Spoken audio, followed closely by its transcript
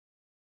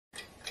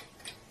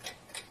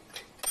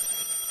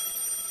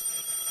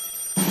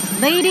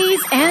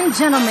Ladies and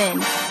gentlemen,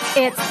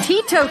 it's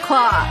Tito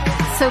Clock.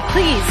 So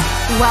please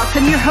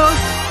welcome your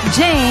host,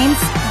 James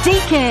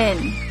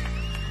Deacon.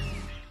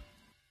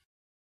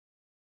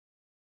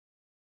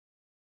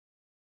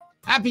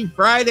 Happy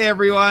Friday,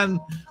 everyone.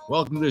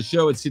 Welcome to the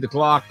show. It's Tito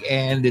Clock,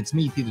 and it's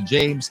me, Tito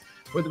James,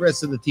 with the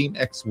rest of the team,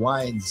 X,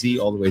 Y, and Z,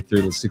 all the way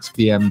through to 6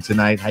 p.m.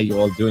 tonight. How you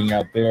all doing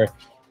out there?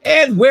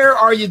 And where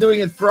are you doing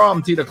it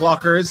from, Tito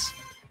Clockers?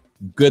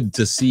 Good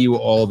to see you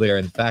all there.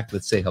 In fact,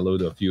 let's say hello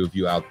to a few of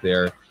you out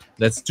there.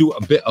 Let's do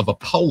a bit of a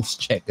pulse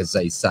check, as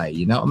they say.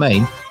 You know what I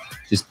mean?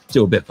 Just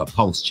do a bit of a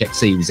pulse check,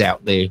 see who's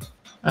out there.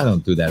 I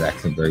don't do that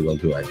accent very well,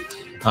 do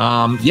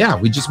I? Yeah,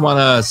 we just want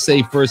to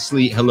say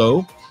firstly,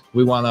 hello.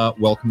 We want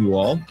to welcome you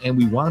all, and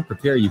we want to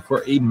prepare you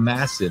for a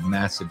massive,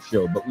 massive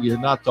show. But we are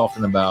not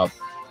talking about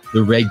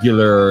the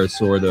regular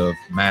sort of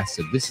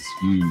massive. This is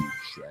huge,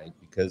 right?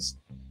 Because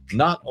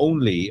not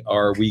only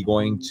are we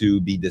going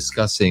to be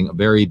discussing a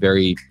very,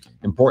 very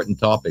important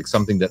topic,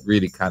 something that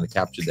really kind of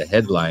captured the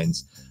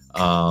headlines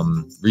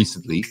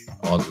recently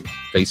on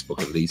Facebook,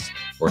 at least,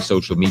 or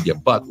social media,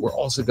 but we're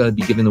also going to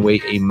be giving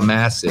away a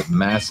massive,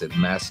 massive,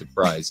 massive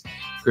prize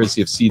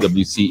courtesy of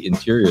CWC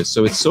Interiors.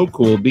 So it's so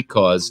cool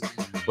because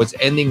what's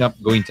ending up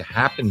going to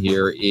happen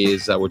here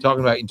is we're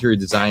talking about interior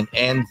design,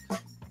 and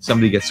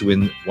somebody gets to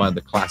win one of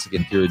the classic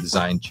interior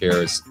design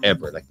chairs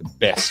ever, like the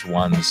best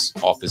ones,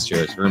 office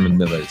chairs, Herman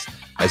Miller's.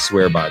 I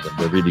swear by them.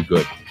 They're really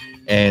good.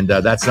 And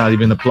that's not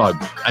even a plug.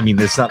 I mean,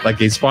 it's not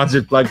like a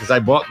sponsored plug because I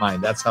bought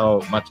mine. That's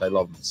how much I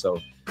love them. So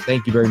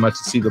thank you very much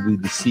to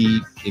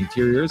CWC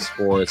Interiors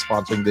for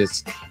sponsoring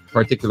this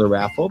particular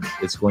raffle.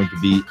 It's going to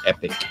be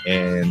epic.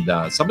 And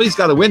somebody's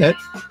got to win it.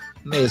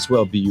 May as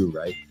well be you,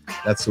 right?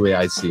 That's the way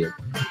I see it.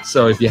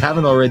 So if you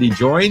haven't already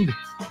joined,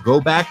 go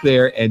back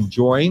there and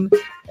join.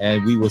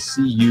 And we will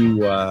see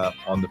you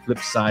on the flip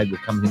side.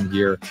 We'll come in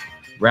here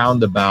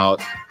round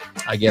about,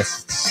 I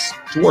guess, it's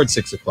towards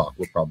 6 o'clock.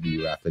 We'll probably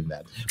be raffling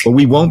that. But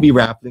we won't be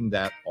raffling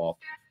that off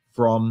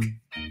from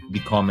the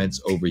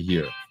comments over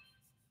here.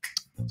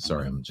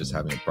 Sorry, I'm just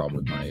having a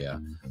problem with my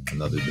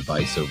another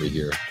device over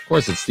here. Of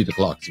course, it's 8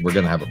 o'clock, so we're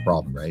going to have a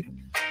problem, right?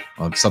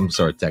 Some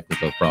sort of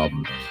technical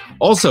problem.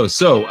 Also,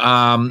 so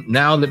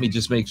now let me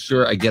just make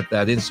sure I get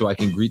that in so I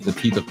can greet the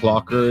Tito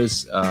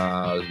Clockers.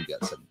 We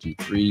got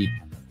 723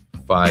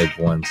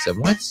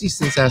 517. Why does these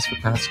things ask for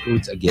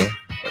passcodes again?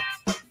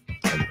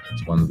 But anyway,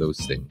 it's one of those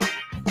things.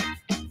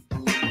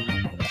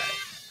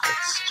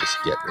 Let's just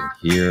get in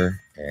here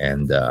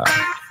and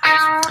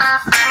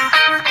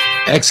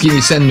X, can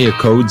you send me a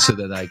code so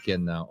that I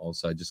can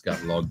also, I just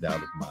got logged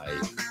out of my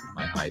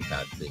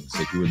iPad thing,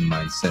 so if you wouldn't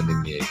mind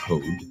sending me a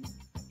code,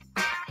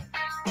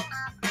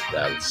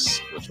 that's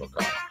what you'll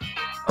call it.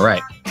 All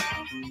right,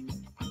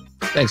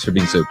 thanks for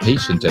being so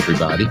patient,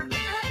 everybody.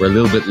 We're a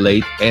little bit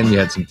late and we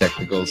had some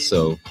technicals,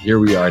 so here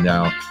we are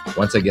now.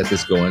 Once I get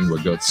this going,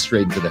 we'll go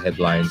straight into the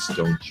headlines.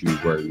 Don't you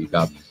worry. We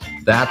got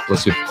that,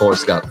 plus we of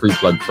course got Free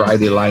Plug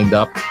Friday lined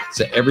up.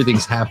 So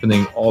everything's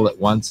happening all at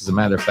once. As a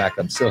matter of fact,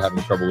 I'm still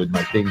having trouble with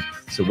my thing.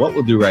 So what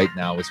we'll do right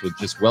now is we'll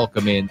just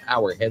welcome in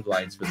our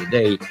headlines for the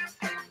day.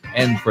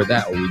 And for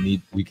that,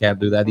 we can't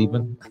do that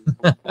even.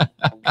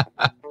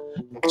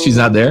 She's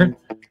not there?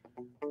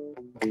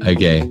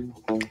 Okay.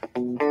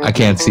 I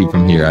can't see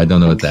from here. I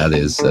don't know what that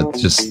is. That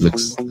just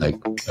looks like,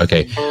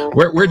 okay.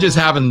 We're just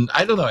having,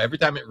 I don't know, every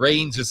time it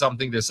rains or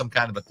something, there's some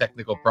kind of a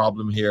technical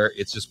problem here.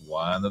 It's just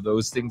one of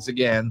those things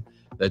again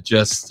that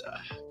just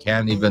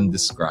can't even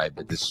describe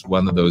it. It's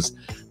one of those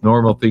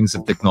normal things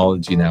of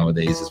technology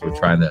nowadays as we're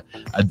trying to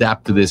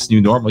adapt to this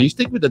new normal. You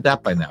think we'd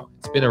adapt by now.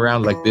 It's been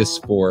around like this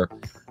for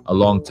a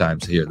long time.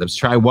 So here, let's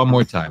try one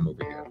more time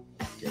over here.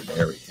 Okay,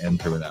 there we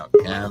enter without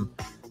cam.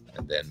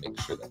 And then make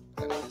sure that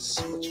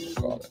that's what you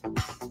call it.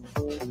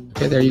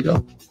 Okay, there you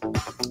go.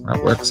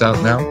 That works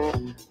out now.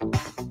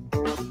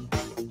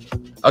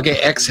 Okay,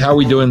 X, how are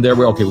we doing there?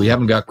 Okay, we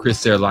haven't got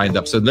Chris there lined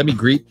up. So let me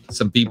greet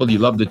some people. You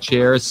love the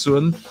chair,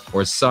 Sun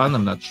or Sun.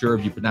 I'm not sure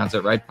if you pronounce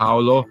that right.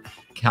 Paolo,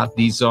 Kat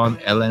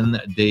Dizon, Ellen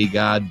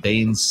Dega,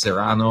 Dane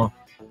Serrano.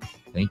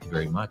 Thank you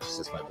very much. It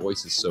says my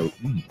voice is so,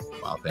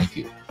 wow, thank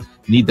you.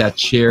 Need that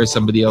chair,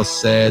 somebody else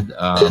said.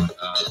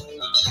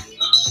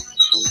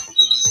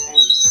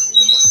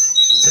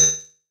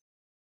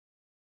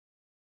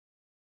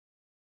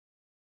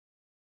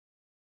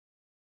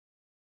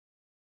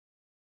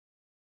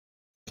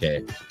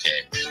 Okay.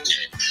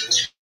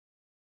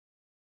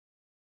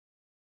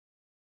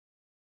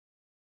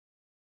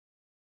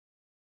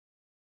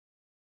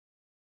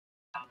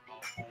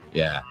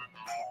 Yeah.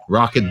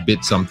 Rocket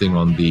bit something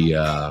on the,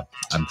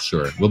 I'm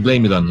sure. We'll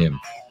blame it on him.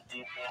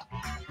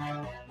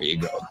 There you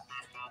go.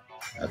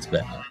 That's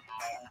better.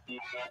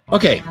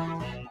 Okay.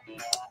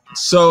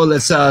 So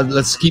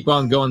let's keep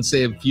on going.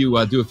 Say a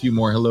few, do a few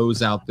more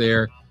hellos out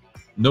there.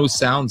 No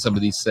sound,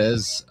 somebody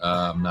says.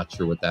 I'm not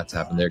sure what that's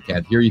happened there.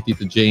 Can't hear you,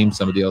 Tita James.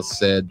 Somebody else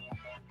said.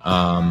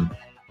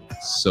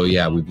 So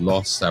yeah, we've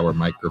lost our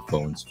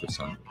microphones for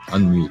some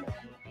unmute.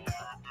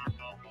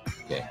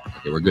 Okay,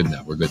 we're good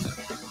now.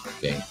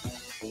 Okay.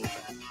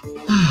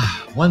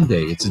 one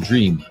day, it's a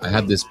dream. I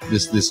have this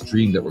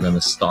dream that we're going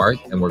to start,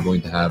 and we're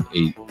going to have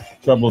a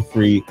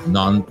trouble-free,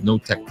 no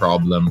tech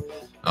problem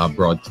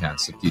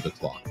broadcast at 8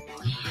 o'clock.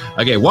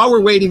 Okay, while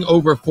we're waiting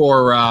over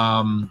for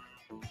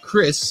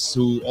Chris,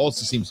 who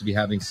also seems to be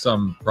having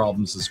some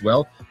problems as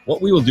well,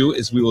 what we will do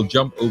is we will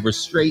jump over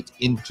straight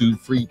into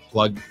Free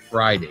Plug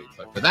Friday.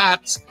 But for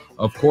that,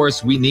 of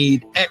course, we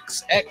need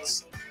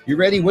XX. You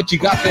ready? What you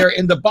got there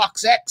in the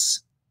box,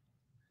 X?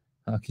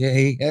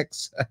 Okay,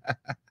 X.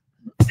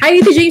 Hi,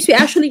 Tito James. We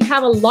actually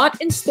have a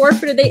lot in store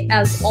for today,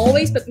 as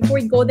always. But before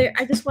we go there,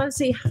 I just want to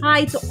say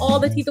hi to all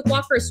the Tito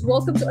Clockers.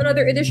 Welcome to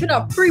another edition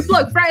of Free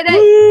Plug Friday.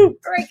 Woo!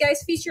 All right,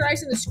 guys, feast your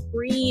eyes on the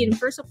screen.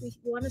 First up, we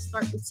want to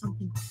start with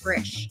something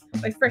fresh.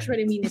 By fresh, what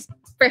I mean is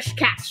fresh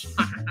catch.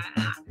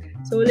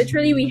 So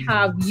literally, we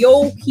have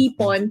Yo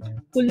Hipon,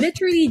 who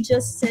literally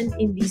just sent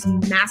in these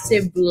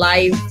massive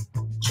live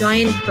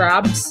giant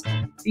crabs,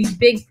 these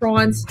big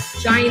prawns,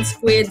 giant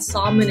squid,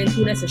 salmon, and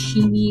tuna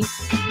sashimi,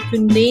 to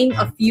name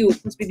a few.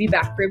 Plus baby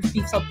back ribs,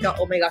 beef saltika.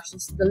 Oh my gosh,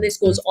 the list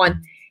goes on.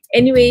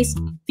 Anyways,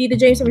 Tito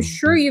James, I'm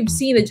sure you've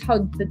seen how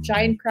the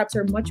giant crabs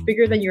are much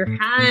bigger than your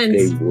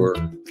hands. They were.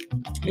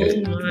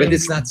 But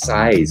it's not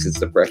size, it's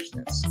the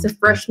freshness. It's the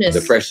freshness.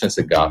 The freshness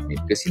that got me.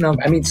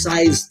 Because,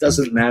 size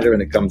doesn't matter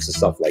when it comes to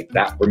stuff like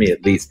that. For me,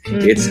 at least,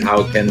 it's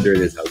how tender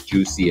it is, how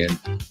juicy. And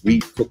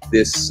we cooked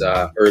this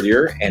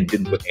earlier and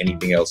didn't put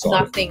anything else on.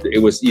 Nothing.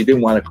 You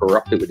didn't want to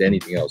corrupt it with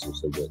anything else. It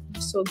was so good.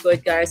 So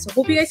good, guys. So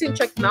hope you guys can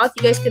check them out.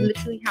 You guys can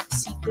literally have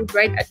seafood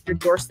right at your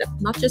doorstep.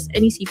 Not just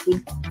any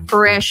seafood,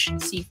 fresh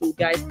seafood,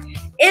 guys.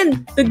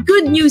 And the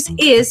good news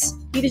is,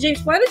 Tito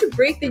James, why don't you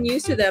break the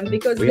news to them?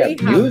 Because we they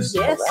have news.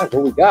 Yes. Right,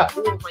 what we got?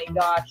 Oh my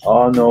gosh.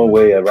 Oh no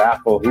way, a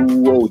raffle.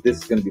 Whoa, this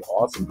is going to be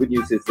awesome. Good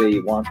news is they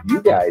want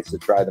you guys to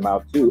try them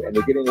out too. And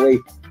they're giving away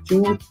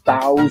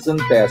 2,000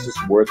 pesos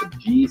worth of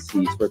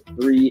GCs for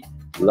 3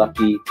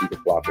 lucky Tito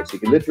Clockers. You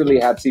can literally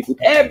have seafood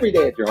every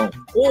day at your home.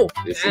 Oh,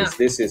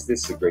 this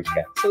is a great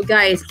catch. So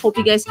guys, hope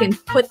you guys can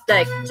put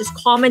just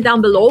comment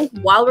down below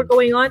while we're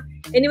going on.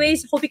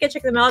 Anyways, hope you can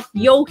check them out.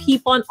 Yo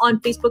Hipon on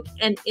Facebook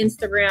and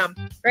Instagram.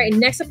 Right,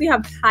 next up we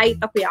have Thai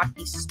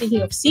Takoyaki. So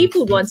speaking of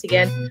seafood, once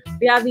again,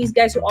 we have these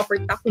guys who offer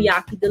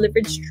takoyaki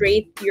delivered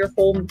straight to your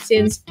home,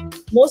 since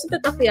most of the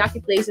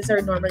takoyaki places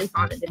are normally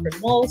found in different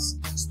malls,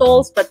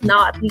 stalls, but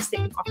now at least they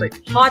can offer it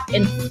hot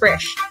and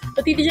fresh.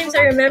 But Tito James,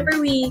 I remember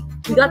we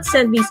got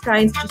sent these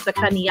kinds, just the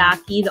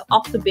kaniyaki, the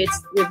octobits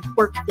with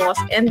pork claws,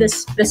 and the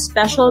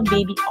special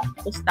baby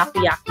octopus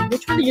takoyaki.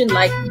 Which one did you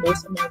like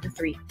most among the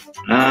 3?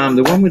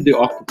 The one with the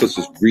octopus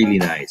was really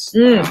nice.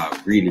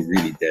 Really,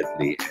 really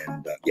deadly.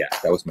 And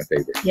that was my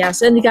favorite.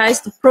 Yes, and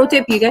guys, the pro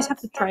tip, you guys have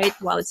to try it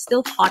while it's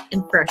still hot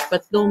and fresh.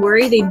 But don't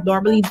worry, they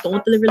normally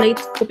don't deliver late.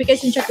 Hope you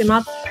guys can check them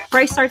out.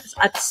 Price starts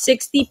at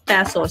 60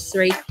 pesos,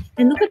 right?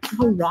 And look at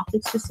how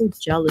Rocket's just so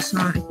jealous,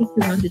 huh? I think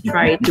we want to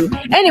try it too.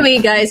 Anyway,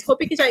 guys,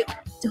 hope you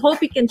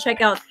can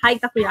check out Thai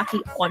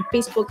Takoyaki on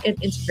Facebook and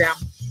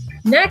Instagram.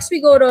 Next,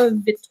 we go to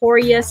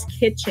Victoria's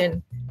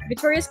Kitchen.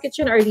 Victoria's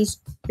Kitchen are these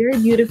very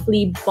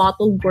beautifully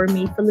bottled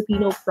gourmet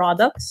Filipino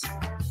products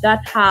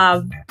that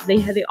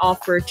they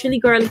offer chili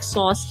garlic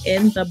sauce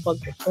and the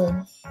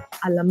bagong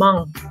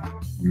alamang.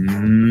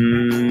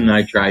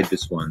 I tried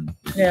this one.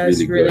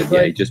 It's really good.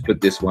 Yeah, you just put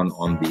this one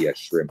on the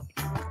shrimp.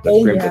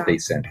 Shrimp that they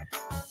sent.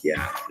 Yeah.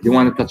 I didn't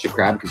want to touch the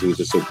crab because it was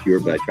just so pure,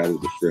 but I tried it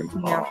with the shrimp.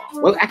 Yeah.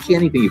 Well, actually,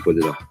 anything you put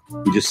it on.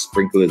 You just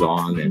sprinkle it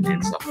on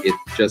and stuff. It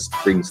just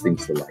brings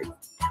things to life.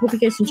 Hope you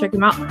guys can check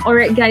them out. All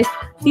right, guys.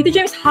 Tito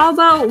James, how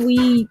about would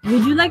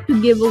you like to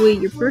give away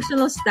your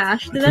personal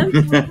stash to them?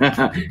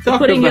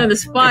 Putting you on the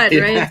spot,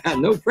 right?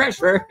 No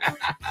pressure.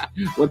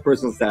 What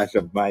personal stash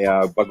of my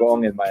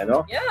bagong and my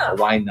Yeah.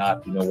 Why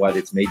not? You know what?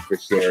 It's made for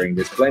sharing.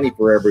 There's plenty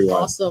for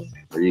everyone. Awesome.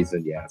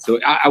 Reason, yeah. So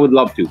I would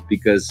love to,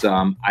 because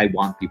I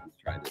want people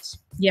to try this.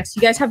 Yes,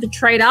 you guys have to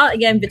try it out.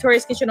 Again,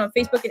 Victoria's Kitchen on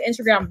Facebook and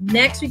Instagram.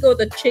 Next, we go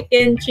to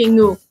Chicken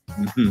Chingu.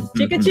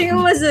 Chicken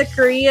Chingu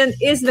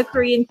is the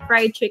Korean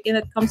fried chicken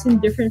that comes in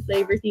different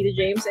flavors, Tito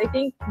James. I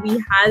think we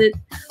had it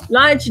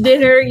lunch,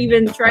 dinner,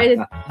 even tried it.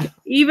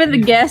 Even the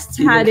guests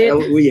had it.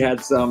 We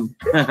had some.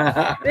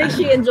 I think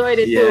she enjoyed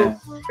it too.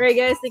 Right,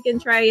 guys, they can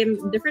try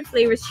in different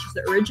flavors.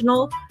 The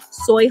original,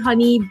 soy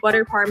honey,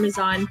 butter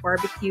parmesan,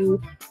 barbecue,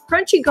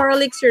 crunchy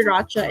garlic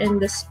sriracha,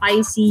 and the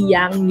spicy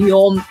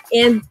yangnyeom.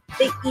 And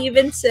they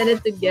even sent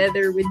it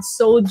together with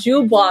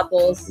soju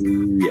bottles.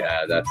 Ooh,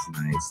 yeah, that's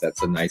nice.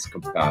 That's a nice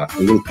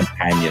little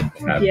companion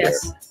to have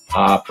yes.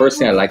 there.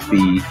 Personally, I like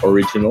the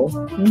original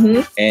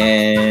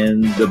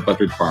and the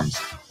buttered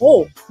parmesan.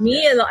 Oh,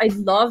 I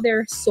love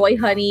their soy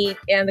honey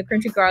and the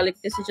crunchy garlic.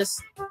 This is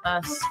just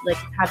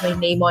have my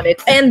name on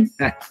it. And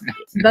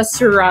the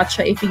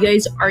sriracha. If you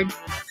guys are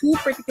too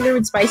particular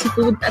with spicy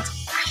food,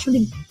 that's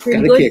actually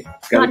pretty good.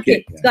 It's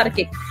got a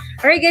kick.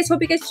 All right, guys.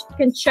 Hope you guys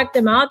can check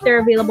them out. They're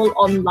available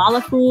on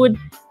Lala Food,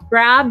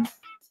 Grab,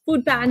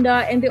 Food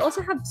Panda, and they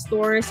also have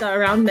stores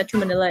around Metro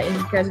Manila in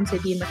Quezon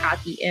City,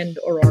 Makati, and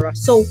Aurora.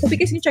 So hope you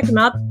guys can check them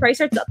out.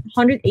 Price are at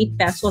 108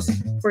 pesos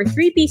for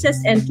 3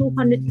 pieces and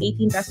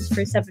 218 pesos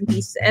for 7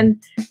 pieces.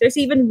 And there's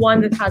even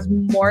one that has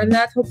more than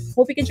that.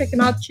 Hope you can check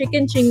them out.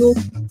 Chicken Chingu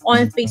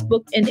on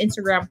Facebook and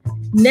Instagram.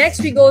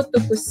 Next, we go to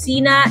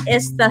Cocina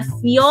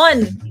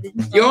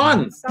Estacion.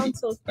 Yon! Sounds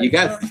so You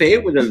gotta say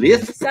it with a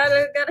lisp.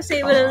 Gotta say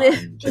it with a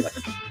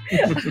lisp.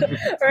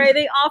 All right,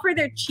 they offer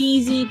their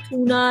cheesy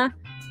tuna,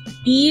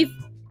 beef,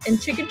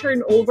 and chicken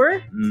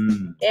turnover,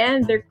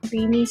 and their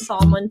creamy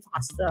salmon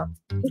pasta.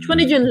 Which one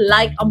did you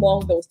like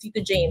among those,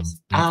 Tito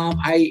James?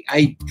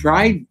 I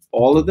tried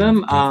all of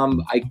them.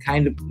 I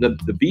kind of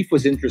the beef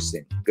was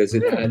interesting because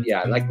it had,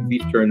 I like the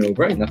beef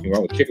turnover. Nothing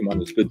wrong with chicken one,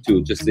 was good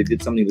too. Just they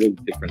did something a little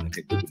different, I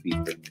think, with the beef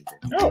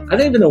turnover. Oh, I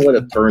don't even know what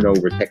a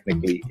turnover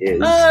technically is.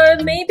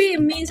 Maybe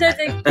it means that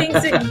things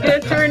that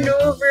get turned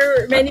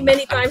over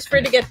many times for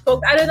it to get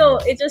cooked. I don't know.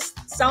 It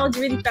just sounds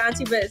really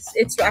fancy, but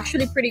it's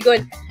actually pretty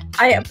good.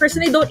 I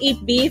personally don't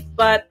eat beef,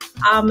 but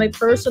my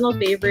personal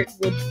favorite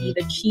would be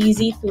the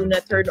cheesy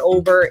tuna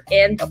turnover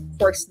and, of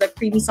course, the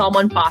creamy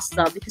salmon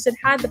pasta because it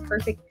had the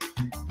perfect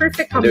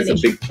combination.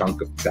 There's a big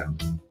chunk of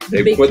salmon.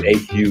 They put a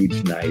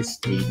huge, nice,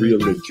 real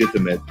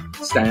legitimate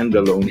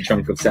standalone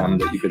chunk of salmon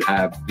that you could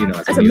have,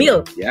 as a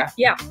meal. Yeah.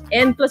 Yeah.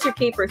 And plus your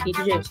capers,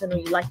 Tito James. I know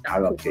you like that. I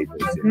love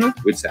capers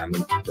with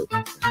salmon.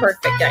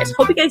 Perfect, guys.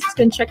 Hope you guys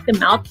can check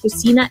them out.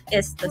 Cocina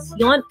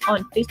Estacion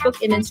on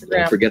Facebook and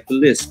Instagram. Don't forget the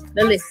list.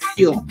 The list.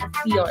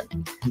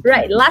 Estacion.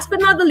 Right. Last but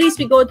not the least,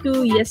 we go to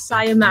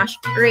Yesaya Mash.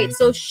 Great.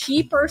 So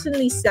she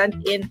personally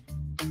sent in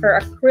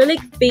her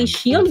acrylic face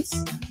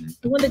shields.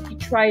 The one that you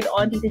tried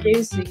on, Tito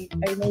James.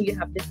 I know you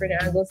have different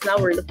angles now.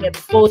 We're looking at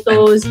the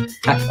photos.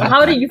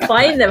 How did you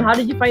find them? How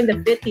did you find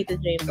the fit, Tito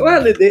James?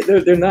 Well,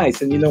 they're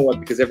nice. And you know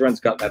what? Because everyone's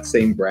got that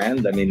same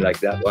brand. I mean,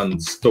 like that one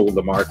stole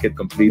the market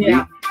completely.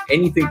 Yeah.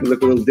 Anything to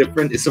look a little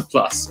different is a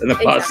plus and a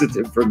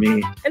positive for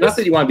me. And not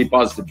that you want to be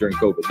positive during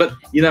COVID, but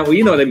you know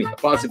what I mean. A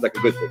positive, like a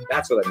good thing.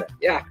 That's what I meant.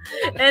 Yeah.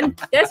 And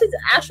yes, it's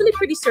actually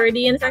pretty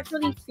sturdy, and it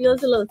actually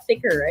feels a little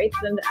thicker, right,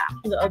 than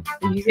the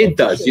usual. It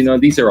does.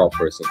 These are all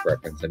personal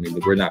preference. I mean,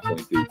 we're not going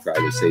to try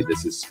to say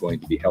this is going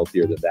to be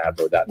healthier than that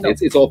or that. No.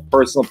 It's all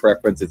personal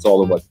preference. It's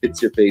all of what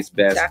fits your face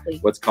best,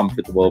 what's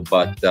comfortable.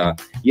 But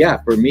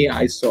for me,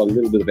 I saw a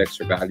little bit of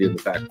extra value in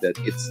the fact that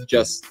it's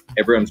just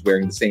everyone's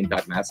wearing the same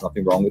type mask.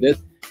 Nothing wrong with it.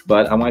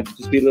 But I want it to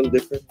just be a little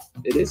different.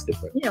 It is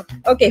different. Yeah.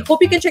 Okay.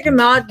 Hope you can check them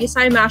out.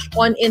 Yesaya Mash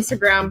on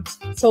Instagram.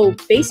 So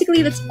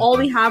basically, that's all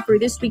we have for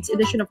this week's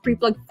edition of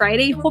Pre-Plug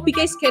Friday. Hope you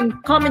guys can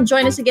come and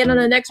join us again on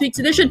the next week's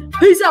edition.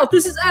 Peace out.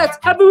 This is X.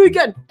 Happy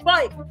weekend.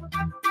 Bye.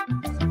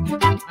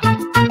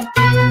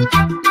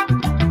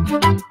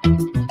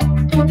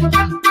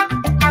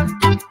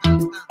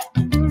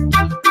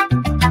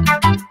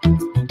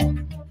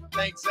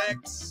 Thanks,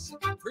 X.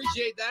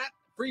 Appreciate that.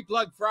 Free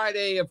Plug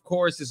Friday, of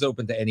course, is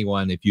open to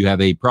anyone. If you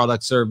have a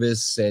product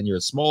service and you're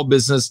a small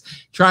business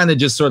trying to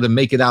just sort of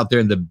make it out there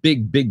in the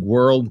big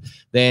world,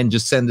 then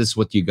just send us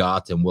what you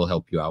got and we'll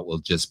help you out. We'll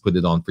just put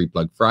it on Free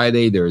Plug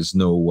Friday. There's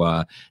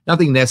no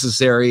nothing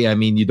necessary. I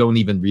mean, you don't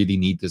even really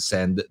need to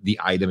send the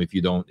item if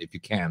you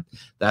can't.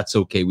 That's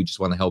okay. We just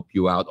want to help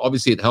you out.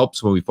 Obviously, it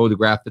helps when we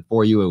photograph it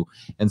for you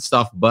and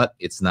stuff, but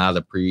it's not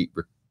a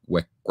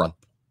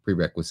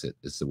prerequisite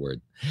is the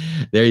word.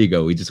 There you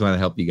go. We just want to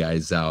help you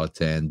guys out.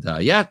 And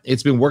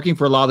it's been working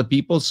for a lot of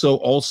people. So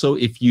also,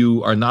 if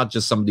you are not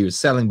just somebody who's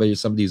selling, but you're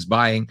somebody who's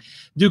buying,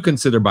 do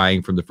consider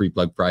buying from the Free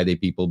Plug Friday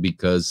people,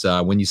 because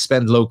when you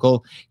spend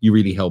local, you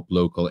really help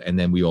local, and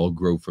then we all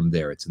grow from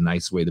there. It's a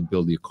nice way to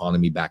build the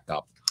economy back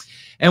up.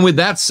 And with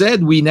that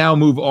said, we now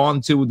move on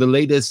to the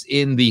latest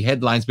in the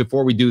headlines.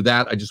 Before we do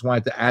that, I just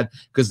wanted to add,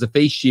 because the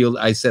face shield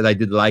I said I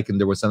did like, and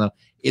there was some,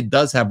 it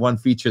does have one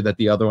feature that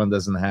the other one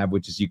doesn't have,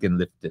 which is you can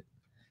lift it.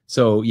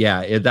 So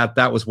yeah,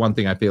 that was one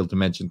thing I failed to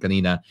mention,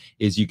 Kanina,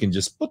 is you can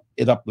just put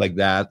it up like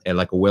that, and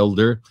like a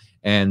welder.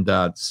 And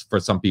for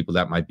some people,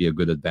 that might be a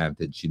good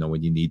advantage,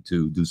 when you need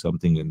to do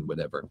something and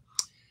whatever.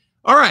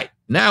 All right,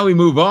 now we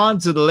move on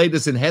to the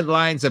latest in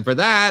headlines. And for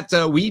that,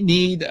 we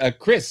need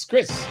Chris.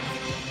 Chris,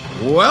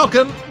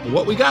 welcome.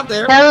 What we got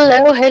there?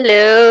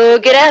 Hello.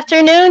 Good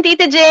afternoon,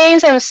 Tita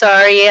James. I'm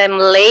sorry I'm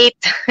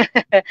late.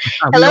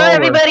 Hello,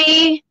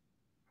 everybody.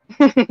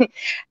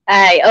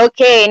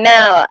 Okay,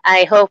 now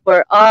I hope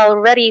we're all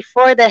ready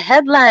for the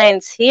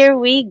headlines. Here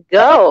we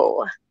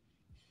go.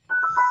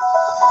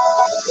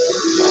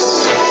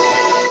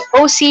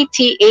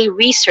 OCTA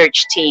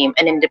research team,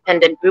 an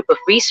independent group of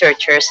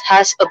researchers,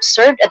 has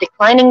observed a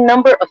declining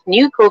number of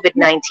new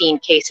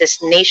COVID-19 cases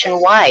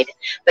nationwide,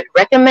 but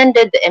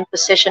recommended the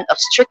imposition of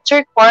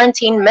stricter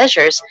quarantine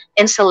measures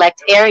in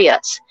select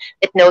areas.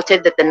 It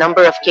noted that the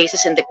number of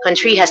cases in the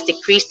country has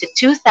decreased to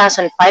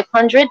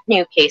 2,500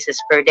 new cases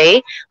per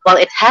day, while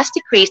it has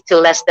decreased to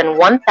less than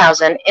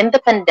 1,000 in the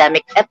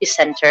pandemic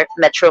epicenter,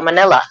 Metro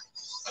Manila.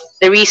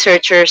 The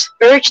researchers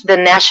urged the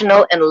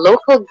national and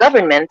local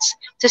governments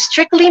to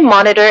strictly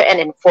monitor and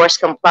enforce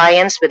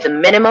compliance with the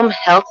minimum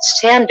health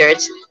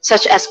standards,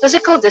 such as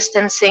physical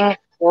distancing,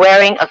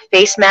 wearing of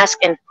face masks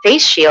and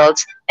face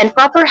shields, and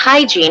proper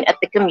hygiene at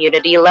the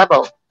community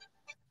level.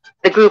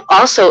 The group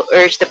also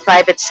urged the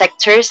private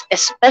sectors,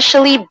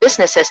 especially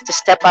businesses, to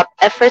step up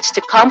efforts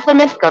to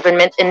complement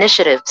government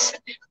initiatives.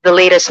 The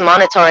latest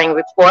monitoring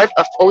report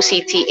of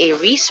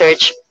OCTA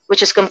research,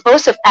 which is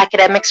composed of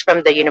academics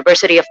from the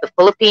University of the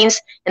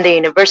Philippines and the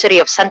University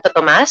of Santo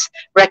Tomas,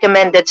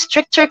 recommended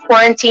stricter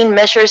quarantine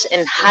measures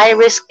in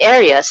high-risk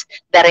areas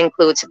that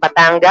includes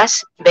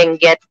Batangas,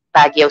 Benguet,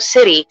 Baguio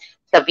City,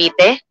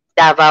 Cavite,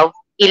 Davao,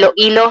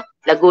 Iloilo,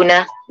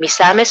 Laguna,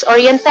 Misamis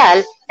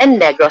Oriental,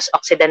 and Negros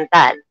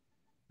Occidental.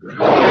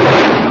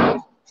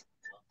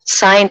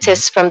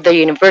 Scientists from the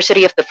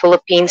University of the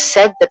Philippines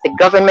said that the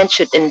government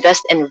should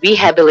invest in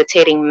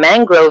rehabilitating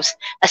mangroves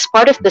as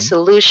part of the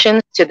solution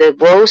to the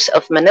woes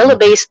of Manila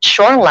Bay's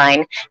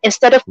shoreline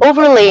instead of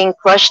overlaying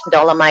crushed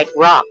dolomite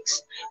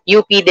rocks.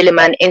 UP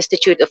Diliman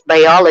Institute of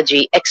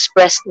Biology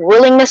expressed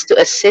willingness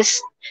to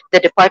assist the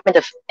Department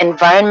of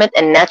Environment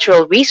and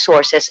Natural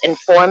Resources in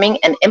forming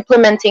and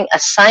implementing a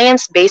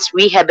science-based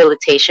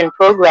rehabilitation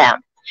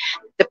program.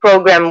 The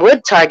program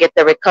would target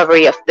the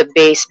recovery of the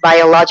bay's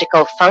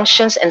biological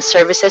functions and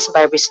services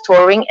by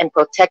restoring and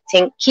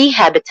protecting key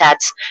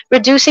habitats,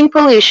 reducing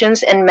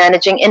pollutions, and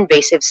managing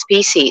invasive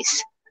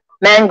species.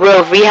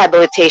 Mangrove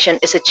rehabilitation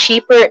is a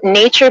cheaper,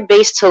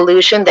 nature-based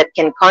solution that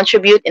can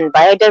contribute in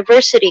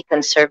biodiversity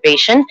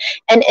conservation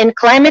and in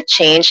climate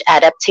change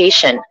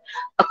adaptation.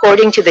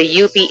 According to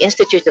the UP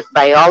Institute of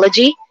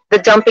Biology, the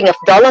dumping of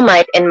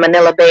dolomite in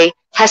Manila Bay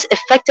has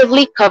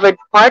effectively covered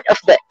part of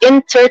the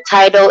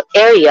intertidal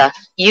area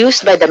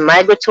used by the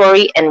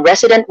migratory and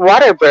resident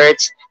water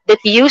birds that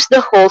use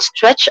the whole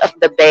stretch of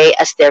the bay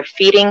as their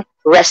feeding,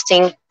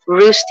 resting,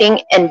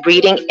 roosting, and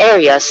breeding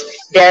areas,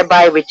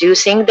 thereby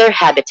reducing their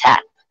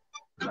habitat.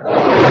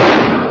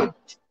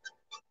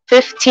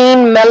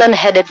 15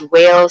 melon-headed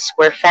whales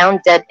were found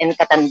dead in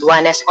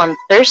Catanduanes on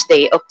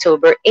Thursday,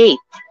 October 8th.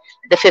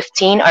 The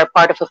 15 are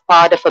part of a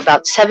pod of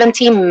about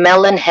 70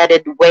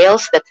 melon-headed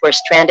whales that were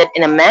stranded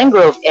in a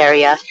mangrove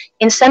area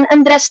in San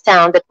Andres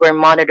town that were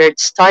monitored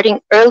starting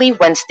early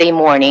Wednesday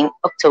morning,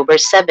 October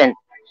 7th.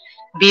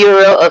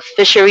 Bureau of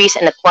Fisheries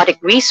and Aquatic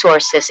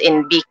Resources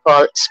in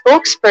Bicol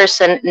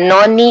spokesperson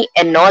Noni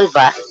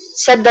Enolva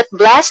said that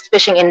blast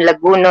fishing in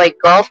Lagunoy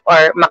Gulf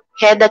or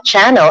Maqueda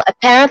Channel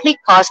apparently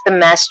caused the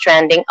mass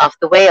stranding of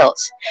the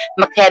whales.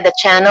 Maqueda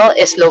Channel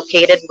is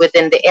located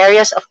within the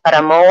areas of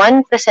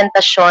Paramoan,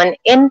 Presentacion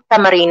in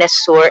Camarines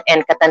Sur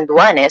and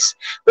Catanduanes,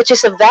 which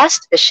is a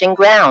vast fishing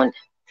ground.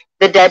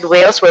 The dead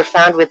whales were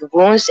found with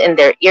wounds in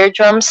their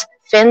eardrums,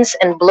 fins,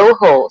 and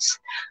blowholes.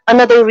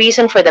 Another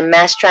reason for the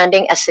mass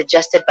stranding, as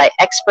suggested by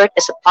experts,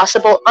 is a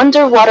possible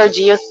underwater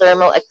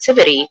geothermal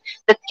activity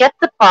that kept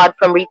the pod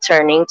from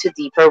returning to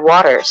deeper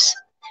waters.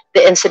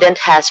 The incident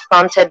has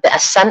prompted the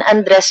San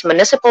Andres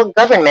municipal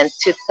government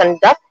to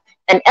conduct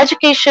an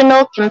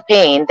educational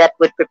campaign that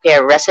would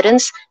prepare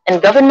residents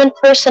and government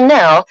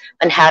personnel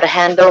on how to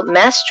handle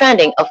mass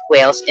stranding of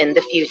whales in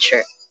the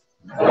future.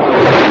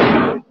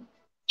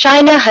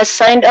 China has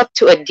signed up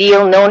to a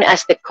deal known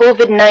as the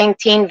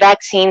COVID-19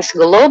 Vaccines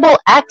Global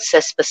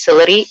Access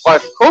Facility, or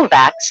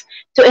COVAX,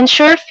 to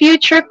ensure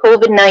future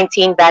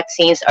COVID-19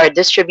 vaccines are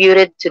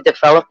distributed to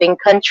developing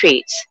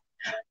countries.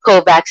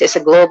 COVAX is a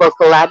global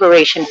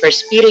collaboration for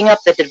speeding up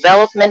the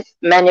development,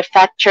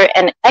 manufacture,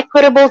 and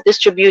equitable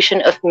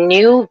distribution of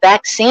new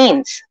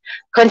vaccines.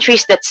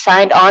 Countries that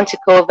signed on to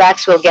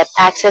COVAX will get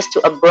access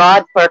to a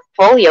broad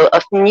portfolio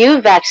of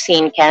new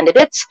vaccine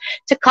candidates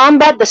to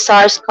combat the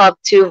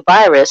SARS-CoV-2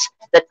 virus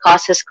that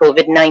causes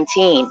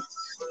COVID-19.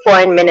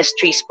 Foreign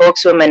Ministry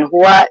spokeswoman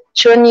Hua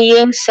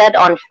Chunying said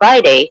on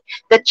Friday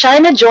that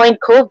China joined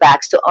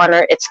COVAX to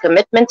honor its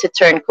commitment to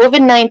turn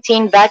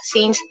COVID-19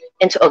 vaccines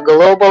into a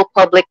global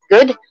public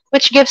good,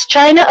 which gives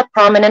China a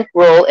prominent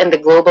role in the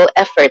global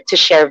effort to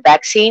share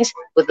vaccines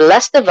with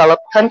less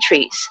developed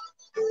countries.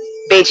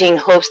 Beijing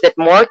hopes that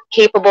more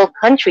capable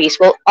countries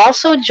will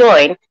also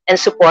join and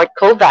support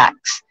COVAX.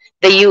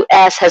 The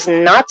U.S. has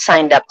not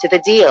signed up to the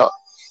deal.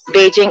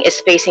 Beijing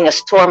is facing a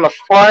storm of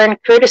foreign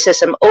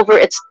criticism over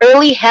its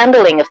early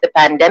handling of the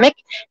pandemic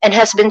and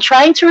has been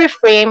trying to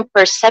reframe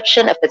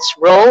perception of its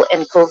role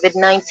in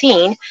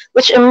COVID-19,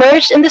 which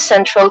emerged in the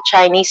central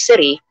Chinese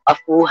city of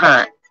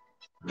Wuhan.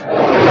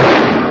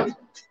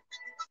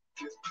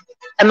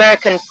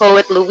 American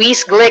poet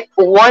Louise Glick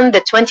won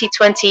the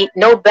 2020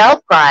 Nobel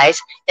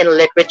Prize in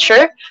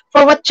Literature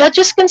for what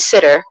judges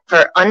consider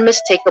her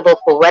unmistakable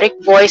poetic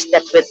voice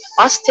that with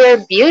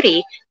austere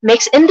beauty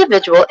makes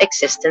individual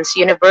existence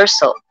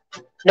universal.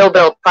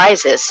 Nobel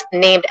Prizes,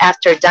 named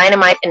after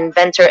dynamite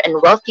inventor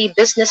and wealthy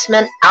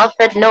businessman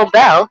Alfred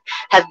Nobel,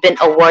 have been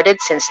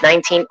awarded since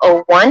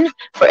 1901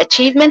 for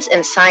achievements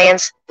in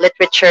science,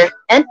 literature,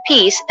 and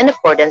peace in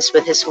accordance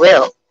with his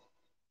will.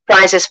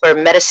 Prizes for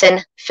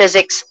medicine,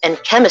 physics,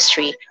 and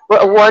chemistry were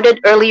awarded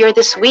earlier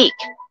this week,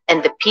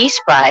 and the Peace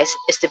Prize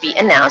is to be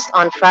announced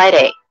on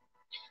Friday.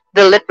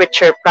 The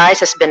Literature Prize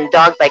has been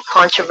dogged by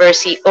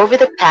controversy over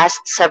the past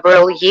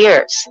several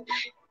years.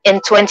 In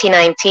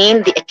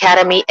 2019, the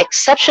Academy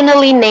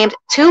exceptionally named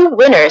 2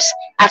 winners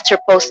after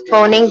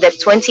postponing the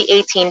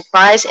 2018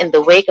 prize in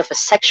the wake of a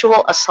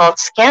sexual assault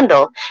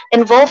scandal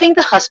involving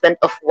the husband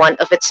of one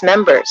of its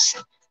members.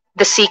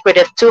 The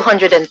secretive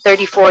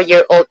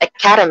 234-year-old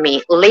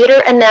Academy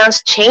later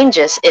announced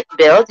changes it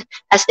billed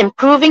as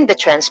improving the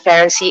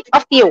transparency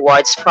of the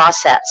awards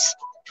process.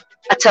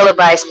 A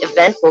televised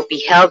event will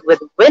be held with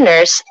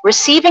winners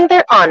receiving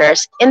their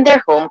honors in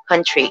their home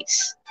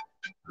countries.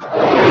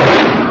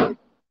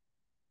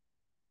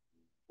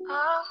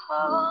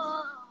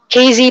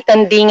 KZ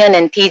Tandingan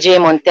and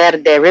TJ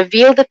Monterde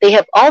revealed that they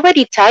have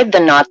already tied the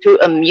knot through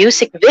a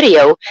music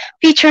video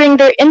featuring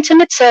their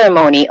intimate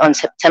ceremony on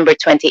September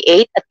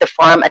 28 at the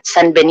farm at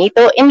San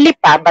Benito in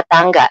Lipa,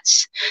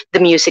 Batangas. The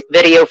music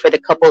video for the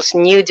couple's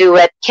new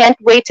duet, Can't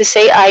Wait to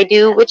Say I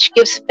Do, which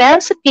gives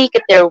fans a peek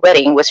at their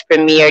wedding, was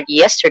premiered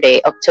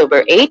yesterday,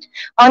 October 8,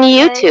 on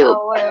YouTube.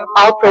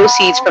 All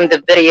proceeds from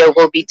the video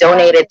will be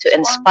donated to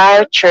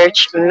Inspire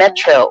Church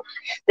Metro.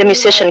 The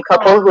musician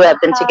couple, who have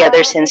been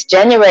together since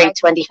January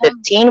 2015,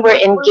 were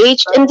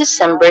engaged in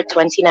December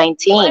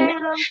 2019.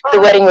 The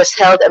wedding was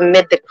held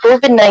amid the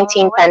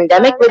COVID-19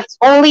 pandemic with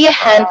only a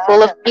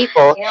handful of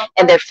people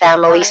and their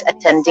families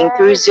attending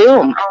through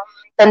Zoom.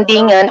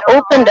 Tandingan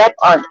opened up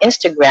on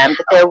Instagram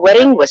that their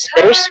wedding was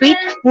bittersweet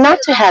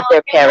not to have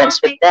their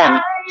parents with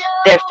them.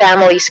 Their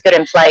families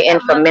couldn't fly in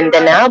from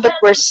Mindanao but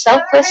were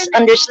selfless,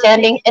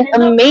 understanding, and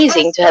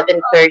amazing to have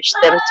encouraged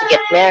them to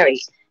get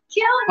married.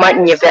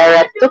 Martin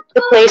Rivera took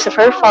the place of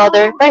her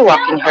father by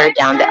walking her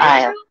down the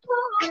aisle.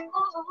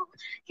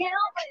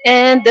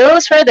 And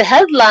those were the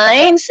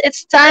headlines.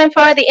 It's time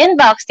for the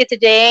inbox, Tito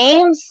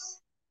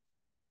James.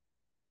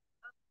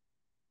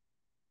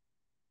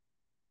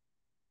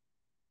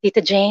 Tito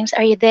James,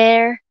 are you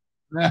there?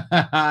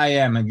 I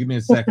am. And give me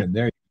a second.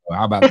 There you go.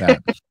 How about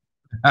that?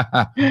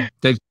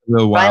 Takes a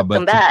little while,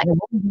 Welcome but back. in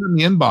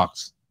the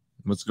inbox.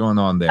 What's going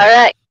on there? All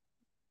right.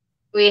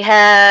 We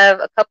have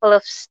a couple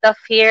of stuff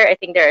here. I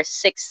think there are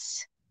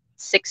six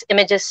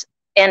images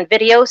and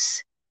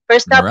videos.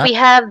 First up, we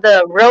have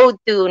the road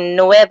to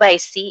Nueva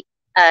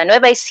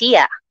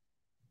Ecija.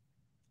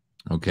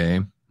 Okay,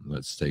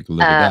 let's take a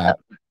look at that.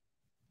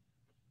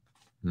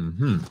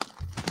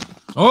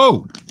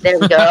 Oh, there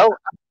we go.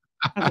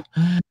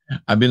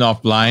 I've been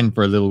offline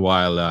for a little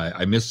while.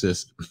 I missed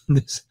this.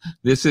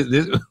 This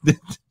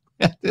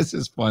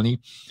is funny.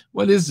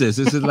 What is this?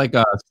 Is it like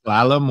a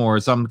slalom or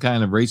some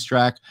kind of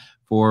racetrack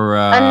for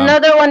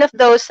another one of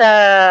those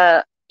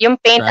yung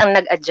paint ang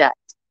nag-adjust.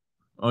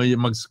 Oh,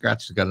 yung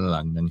mag-scratch ka na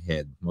lang ng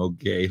head.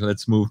 Okay,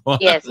 let's move on.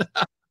 Yes.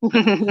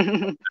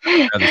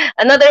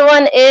 Another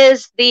one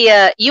is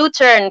the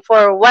U-turn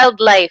for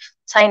wildlife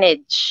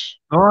signage.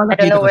 Oh, I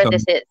don't know where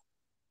this is.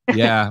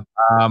 Yeah,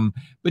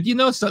 but you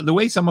know, so the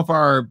way some of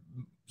our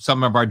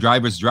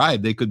drivers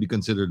drive, they could be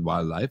considered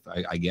wildlife.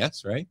 I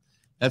guess, right?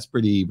 That's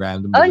pretty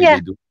random. Oh yeah,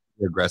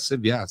 they're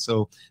aggressive. Yeah,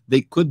 so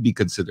they could be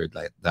considered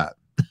like that.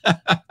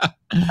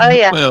 Oh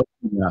yeah. Well,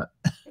 yeah.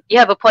 You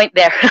have a point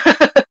there.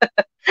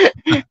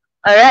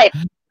 All right.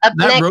 Up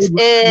next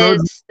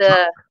is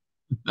the.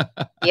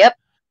 Yep.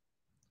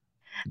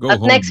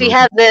 Up next we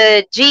have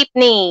the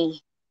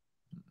jeepney.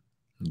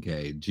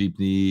 Okay,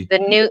 jeepney. The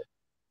new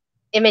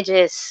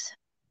images.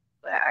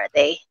 Where are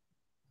they?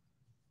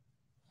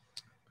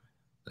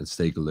 Let's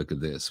take a look at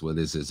this. What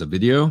is this? A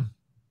video?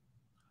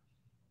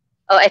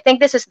 Oh, I think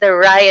this is the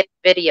riot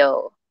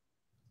video.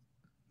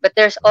 But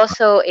there's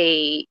also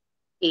a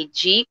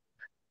jeep.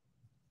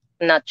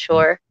 I'm not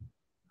sure.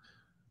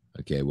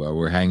 Okay, well,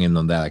 we're hanging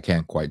on that. I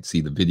can't quite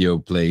see the video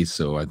play,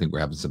 so I think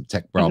we're having some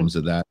tech problems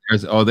with that.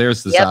 There's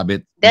the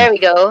Sabit. There we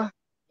go.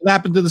 What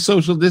happened to the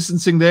social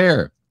distancing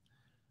there?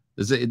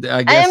 Is it,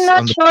 I guess I'm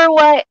not sure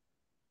why.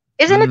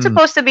 Isn't it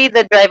supposed to be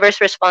the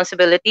driver's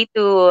responsibility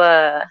to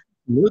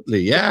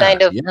absolutely, yeah,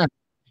 kind of yeah.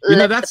 You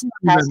know, that's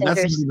not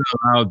even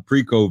allowed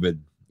pre-COVID.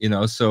 You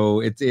know,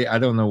 so I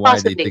don't know why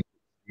they think.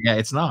 Yeah,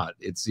 it's not.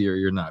 It's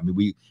you're not. I mean,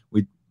 we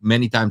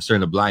many times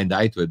turn a blind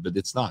eye to it, but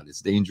it's not.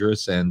 It's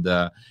dangerous, and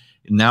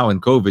now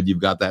in COVID, you've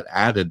got that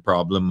added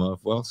problem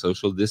of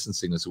social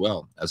distancing as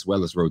well as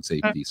road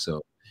safety.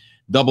 So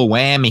double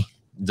whammy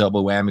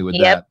with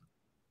that.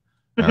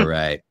 All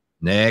right.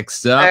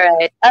 Next up. All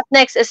right. Up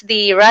next is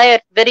the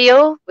riot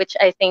video, which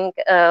I think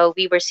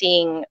we were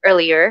seeing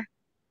earlier.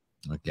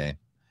 Okay.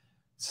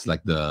 It's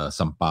like the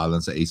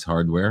Sampalan sa Ace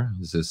Hardware.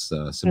 Is this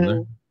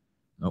similar?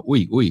 Oh,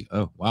 uy.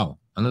 Oh, wow.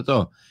 Ano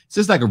to? Is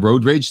this like a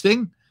road rage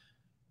thing?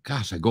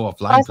 Gosh, I go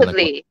offline for like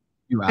a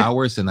few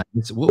hours and I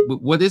miss,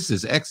 what is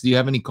this? X, do you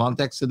have any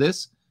context to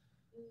this?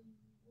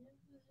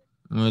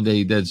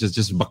 That's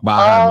just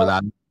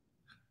bakbakan.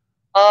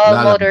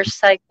 All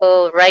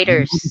motorcycle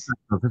riders.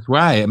 That's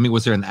right. I mean,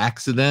 was there an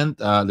accident?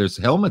 There's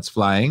helmets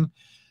flying.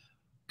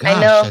 Gosh, I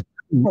know.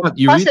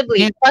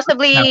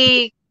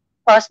 Possibly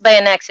caused by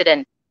an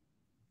accident.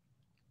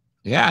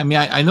 Yeah, I mean,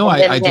 I know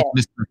I just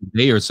missed a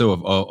day or so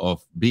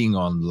of being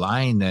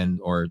online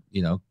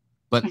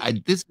but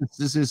this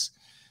is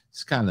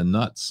kind of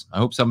nuts. I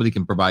hope somebody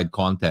can provide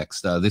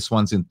context. This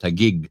one's in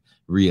Taguig,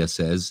 Ria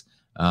says.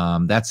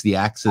 That's the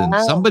accident.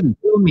 Wow. Somebody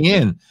fill me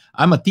in.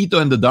 I'm a Tito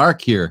in the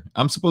dark here.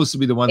 I'm supposed to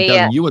be the one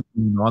telling you what's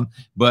going on,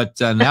 but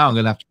now I'm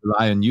gonna have to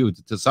rely on you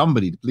to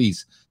somebody to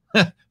please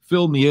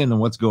fill me in on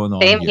what's going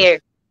on. Same here.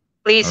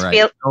 Please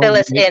right. fill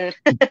us in.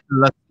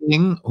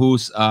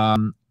 Whose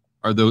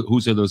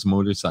whose are those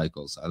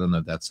motorcycles? I don't know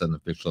if that's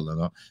unofficial or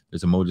not.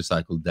 There's a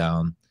motorcycle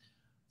down.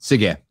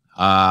 Sige.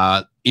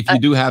 If you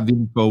do have the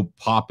info,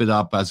 pop it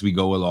up as we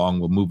go along.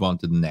 We'll move on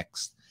to the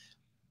next.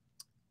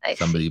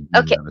 Somebody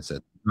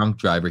said drunk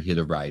driver hit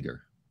a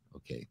rider.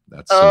 Okay,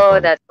 that's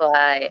that's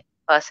why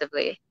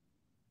possibly.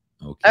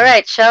 Okay. All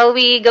right, shall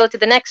we go to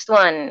the next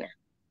one?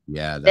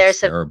 Yeah,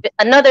 that's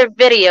another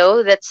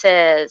video that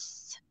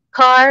says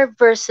car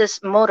versus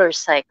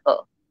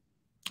motorcycle.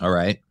 All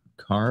right,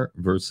 car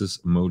versus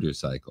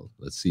motorcycle.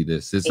 Let's see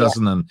this. This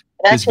doesn't. It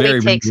actually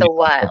takes a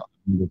while.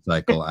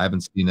 Motorcycle. I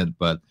haven't seen it,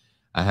 but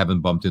I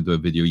haven't bumped into a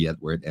video yet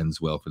where it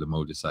ends well for the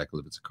motorcycle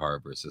if it's a car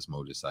versus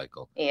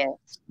motorcycle.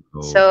 Yes.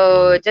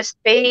 So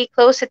just pay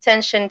close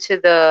attention to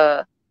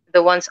the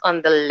ones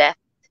on the left.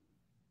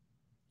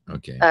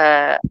 Okay.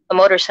 A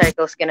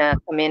motorcycle's gonna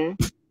come in.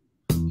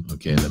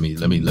 Okay, let me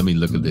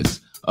look at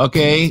this.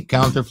 Okay,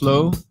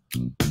 counterflow.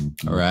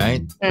 All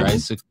right,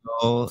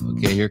 tricycle.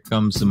 Okay, here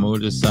comes the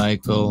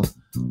motorcycle.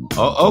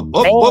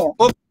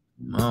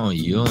 Oh,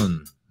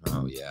 yun.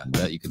 Oh yeah,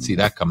 that you can see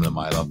that coming a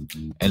mile off.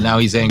 And now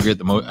he's angry at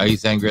the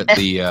he's angry at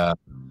the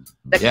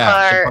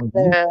car,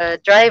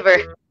 the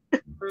driver.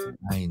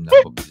 Ay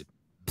nako,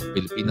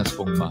 Pilipinas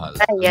pong mahal.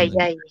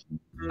 Ay.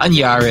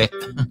 Anyari.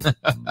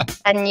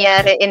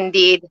 Anyari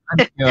indeed.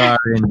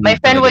 Anyari indeed. My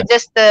friend would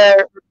just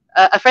a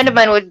friend of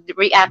mine would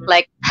react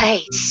like,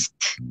 "Hey,"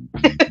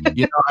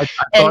 you know, I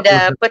and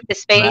put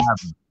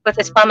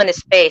his palm in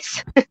his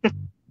face.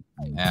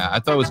 Yeah, I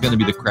thought it was going to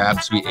be the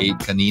crabs we ate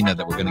kanina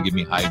that were going to give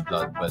me high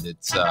blood, but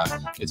it's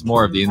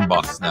more of the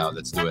inbox now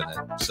that's doing it.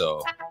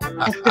 So,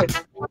 okay,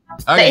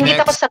 Nainggit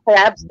ako sa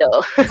crabs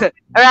though.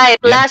 All right,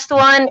 last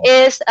one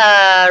is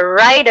a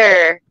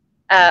rider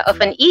of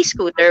an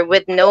e-scooter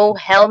with no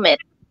helmet.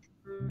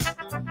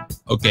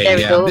 Okay, there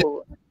we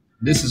go.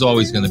 This is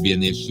always going to be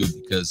an issue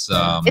because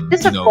is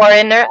this a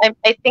foreigner?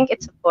 I think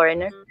it's a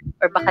foreigner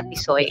or baka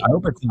tisoy. I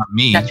hope it's not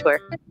me. Not sure.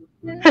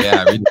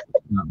 Yeah, really,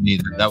 not me.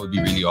 That would be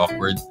really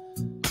awkward.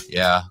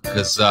 Yeah,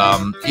 because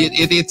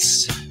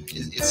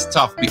it's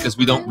tough because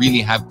we don't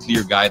really have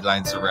clear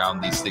guidelines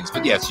around these things.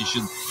 But yes, you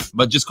should.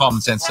 But just common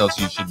sense tells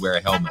you should wear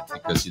a helmet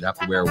because you'd have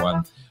to wear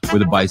one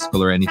with a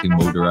bicycle or anything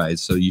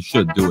motorized. So you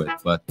should do it.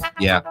 But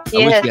yeah,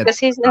 yes, because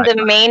he's in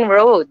the main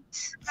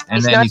roads.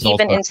 He's not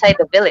even inside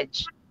the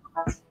village.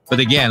 But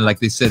again, like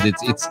they said,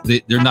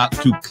 they're not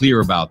too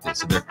clear about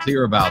this. If they're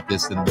clear about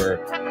this, then we're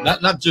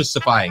not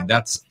justifying.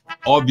 That's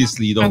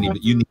obviously you don't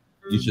even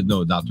you should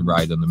know not to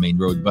ride on the main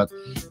road. But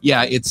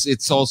yeah,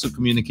 it's also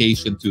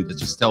communication too, to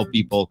just tell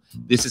people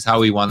this is how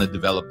we want to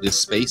develop this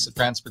space of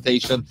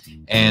transportation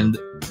and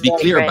be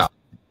clear about it.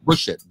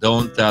 Push it.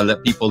 Don't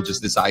let people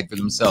just decide for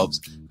themselves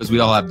because we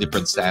all have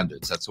different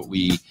standards. That's what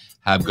we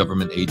have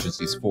government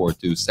agencies for,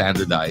 to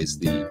standardize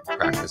the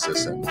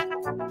practices and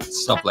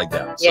stuff like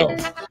that. So,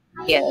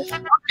 yes.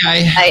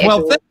 Okay.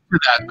 Well, thanks for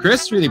that,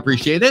 Chris. Really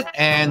appreciate it.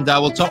 And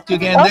we'll talk to you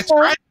again next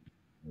Friday.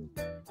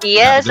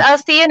 Yes, I'll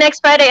see you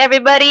next Friday,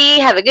 everybody.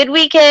 Have a good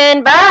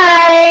weekend.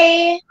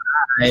 Bye.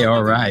 Hey,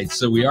 all right.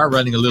 So we are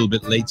running a little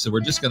bit late, so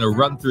we're just going to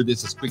run through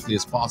this as quickly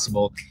as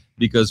possible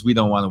because we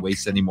don't want to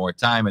waste any more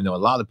time. I know a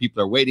lot of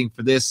people are waiting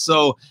for this,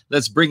 so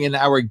let's bring in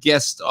our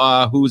guest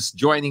who's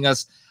joining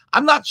us.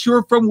 I'm not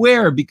sure from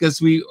where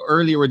because we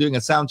earlier were doing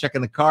a sound check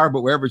in the car,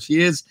 but wherever she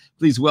is,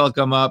 please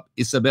welcome up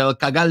Isabel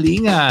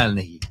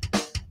Kagalingan.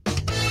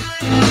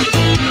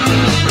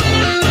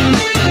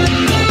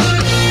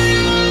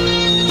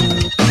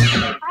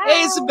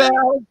 Hey,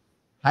 Isabel.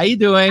 How you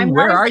doing?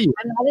 Where are you?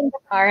 I'm not in the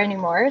car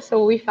anymore,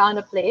 so we found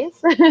a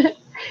place.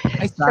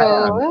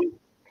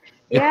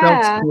 It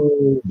felt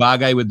so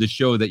bagay with the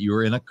show that you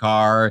were in a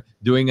car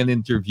doing an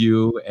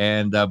interview,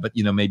 and but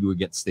maybe we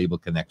get stable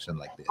connection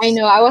like this. I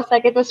know. I was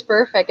like, it was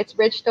perfect. It's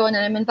Bridgestone, and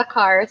I'm in the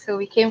car, so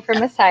we came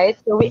from a site.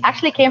 So we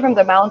actually came from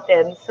the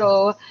mountains.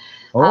 So,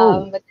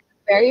 but it's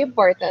very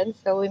important.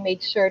 So we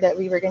made sure that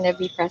we were gonna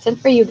be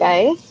present for you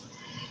guys.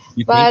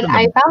 But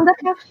I found a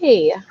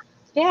cafe.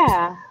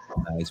 Yeah.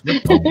 Nice.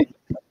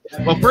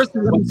 Well, first,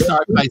 let me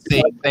start by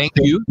saying thank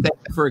you. Thank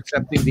you for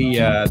accepting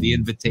the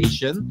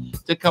invitation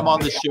to come on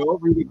the show.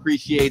 Really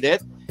appreciate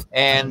it.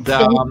 And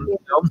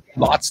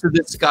lots to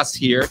discuss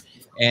here.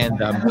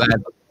 And I'm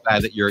glad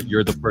that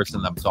you're the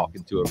person I'm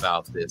talking to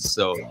about this.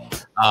 So,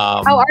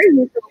 how are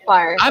you so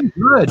far? I'm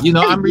good.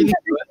 I'm really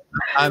good.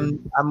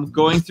 I'm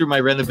going through my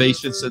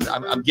renovations, and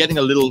I'm getting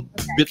a little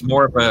bit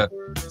more of a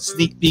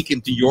sneak peek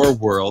into your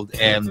world.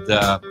 And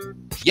there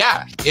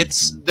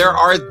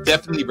are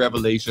definitely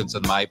revelations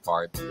on my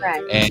part.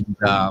 Right. And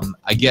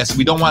I guess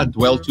we don't want to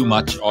dwell too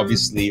much,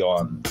 obviously,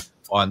 on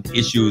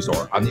issues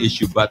or on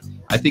issue, but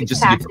I think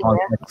just to give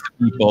context to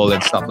people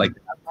and stuff like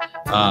that.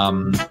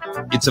 Um,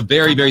 it's a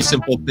very, very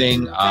simple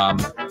thing.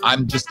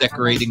 I'm just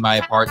decorating my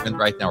apartment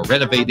right now,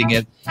 renovating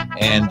it,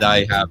 and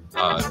I have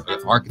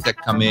an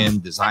architect come in,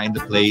 design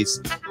the place,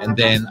 and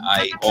then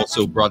I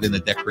also brought in a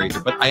decorator.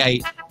 But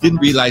I didn't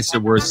realize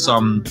there were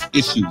some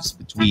issues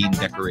between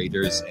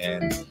decorators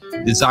and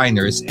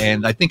designers,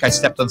 and I think I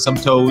stepped on some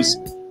toes.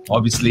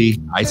 Obviously,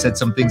 I said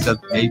some things that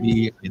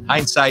maybe in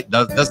hindsight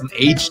doesn't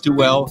age too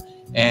well,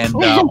 and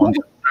on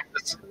the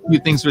a few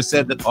things were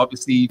said that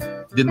obviously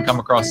didn't come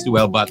across too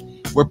well, but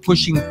we're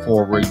pushing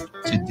forward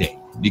today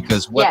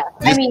because what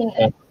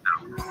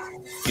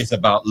is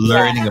about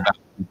learning about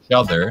each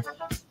other,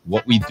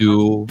 what we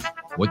do,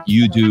 what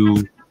you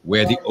do,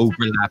 where the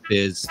overlap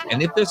is,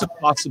 and if there's a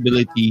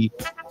possibility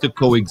to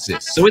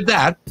coexist. So with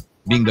that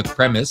being the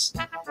premise,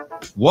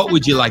 what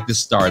would you like to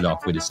start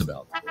off with,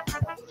 Isabel?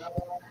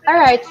 All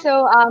right.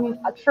 So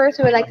at first,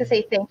 we would like to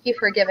say thank you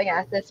for giving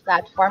us this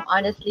platform.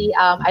 Honestly,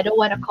 I don't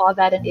want to call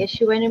that an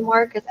issue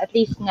anymore because at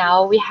least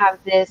now we have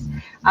this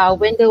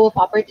window of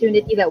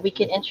opportunity that we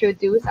can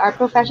introduce our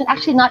profession.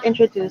 Actually, not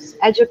introduce,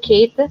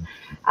 educate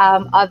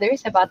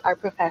others about our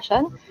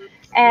profession.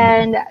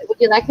 And would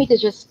you like me to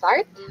just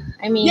start?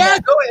 I mean, yeah,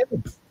 go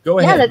ahead. Go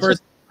ahead.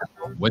 First,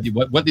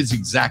 just... what is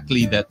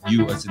exactly that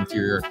you as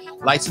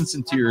licensed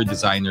interior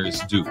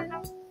designers do?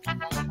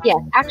 Yes,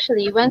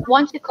 actually,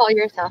 once you call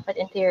yourself an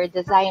interior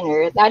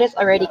designer, that is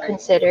already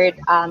considered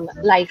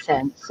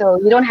licensed. So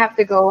you don't have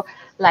to go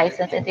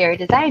licensed interior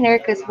designer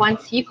because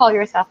once you call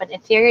yourself an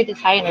interior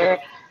designer,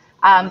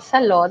 sa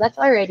law, that's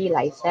already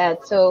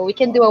licensed. So we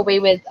can do away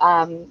with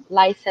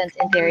licensed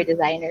interior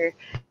designer.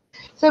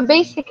 So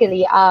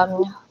basically,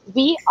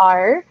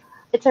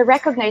 it's a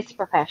recognized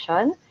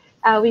profession.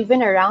 We've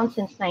been around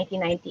since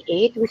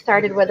 1998. We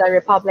started with the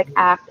Republic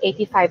Act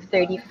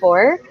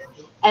 8534.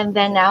 And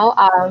then now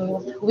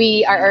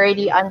we are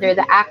already under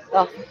the Act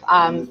of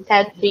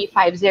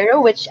 10350,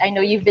 which I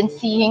know you've been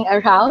seeing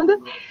around.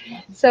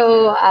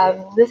 So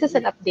this is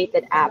an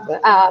updated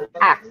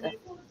act.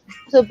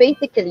 So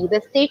basically,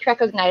 the state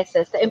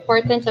recognizes the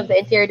importance of the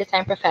interior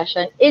design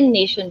profession in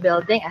nation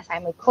building, as I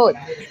may quote.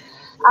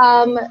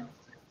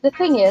 The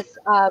thing is,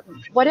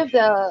 one of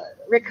the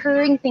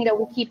recurring thing that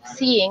we keep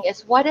seeing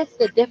is what is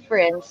the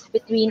difference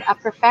between a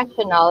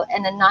professional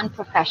and a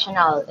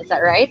non-professional? Is that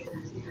right?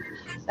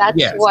 That's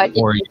what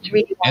you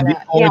really want to.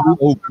 The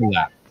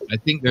overlap. I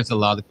think there's a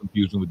lot of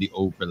confusion with the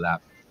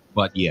overlap,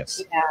 but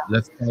yes,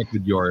 let's start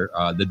with your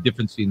the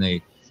difference between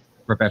a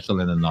professional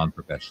and a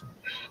non-professional.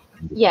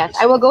 Yes,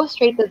 I will go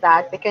straight to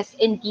that because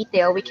in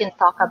detail we can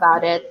talk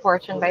about it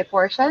portion by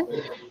portion,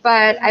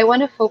 but I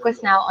want to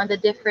focus now on the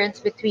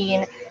difference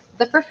between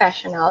the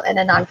professional and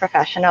the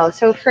non-professional.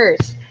 So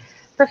first,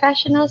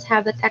 professionals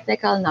have the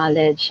technical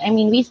knowledge. I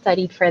mean, we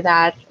studied for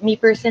that. Me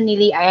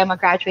personally, I am a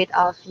graduate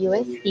of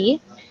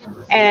UST.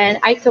 And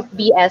I took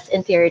BS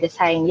Interior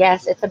Design.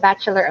 Yes, it's a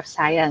Bachelor of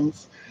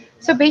Science.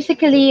 So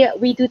basically,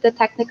 we do the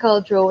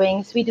technical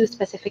drawings, we do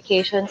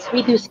specifications,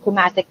 we do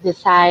schematic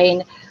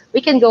design.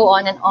 We can go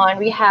on and on.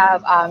 We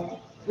have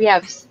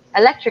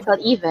electrical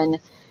even.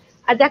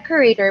 A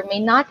decorator may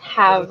not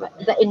have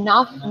the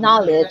enough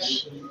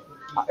knowledge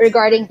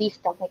regarding these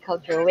technical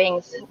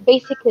drawings.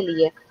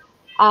 Basically,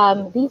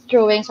 these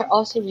drawings are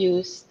also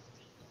used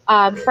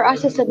for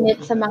us to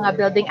submit sa mga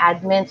building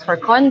admins for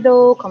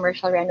condo,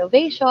 commercial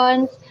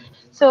renovations.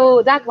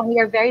 So that one, we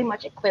are very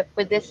much equipped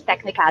with this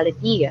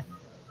technicality.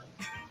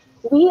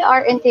 We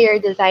are interior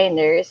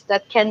designers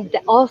that can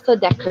also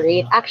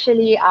decorate.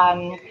 Actually,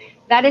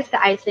 that is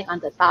the icing on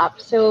the top.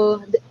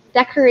 So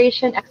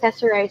decoration,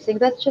 accessorizing,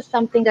 that's just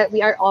something that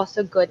we are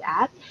also good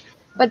at.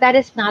 But that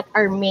is not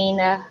our main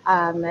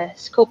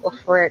scope of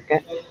work.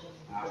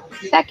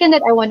 Second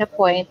that I want to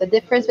point, the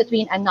difference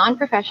between a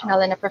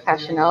non-professional and a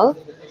professional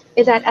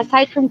is that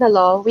aside from the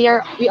law, we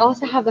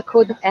also have the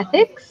code of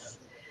ethics.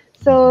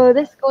 So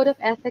this code of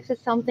ethics is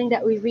something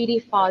that we really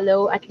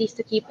follow, at least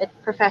to keep it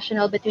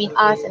professional between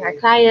us and our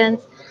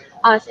clients,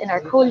 us and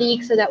our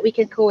colleagues, so that we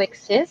can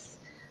coexist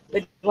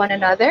with one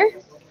another.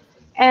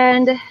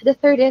 And the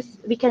third is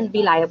we can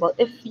be liable.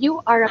 If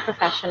you are a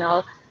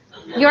professional,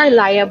 you are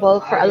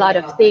liable for a lot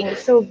of things.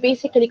 So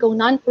basically, kung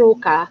non-pro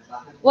ka,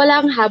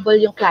 walang habol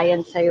yung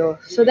client sa'yo.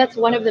 So that's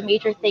one of the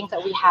major things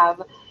that we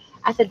have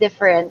as a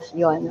difference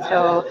yon.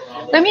 So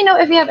let me know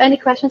if you have any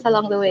questions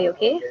along the way,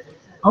 okay?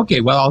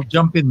 Okay, well, I'll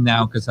jump in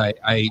now because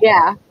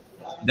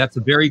that's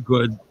a very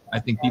good, I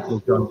think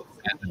people can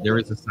understand that there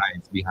is a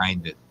science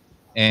behind it.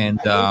 And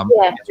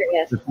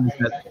yes. the things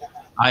that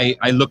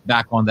I look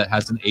back on that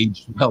hasn't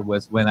aged well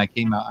was when I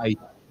came out,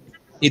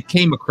 it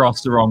came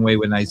across the wrong way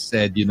when I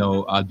said, do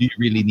you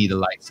really need a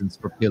license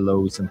for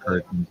pillows and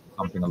curtains,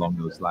 something along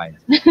those lines.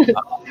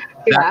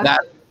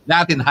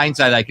 That in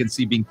hindsight, I can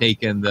see being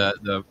taken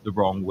the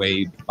wrong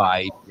way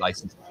by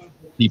licensed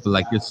people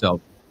like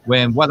yourself.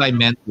 When what I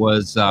meant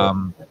was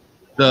the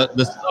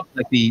stuff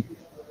like the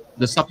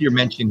stuff you're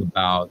mentioning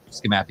about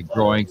schematic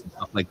drawings and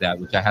stuff like that,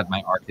 which I had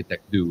my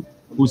architect do,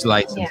 who's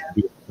licensed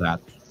to do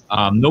that.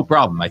 No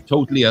problem. I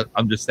totally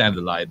understand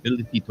the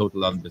liability,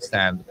 totally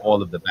understand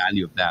all of the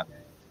value of that.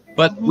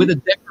 But with a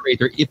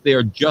decorator, if they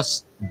are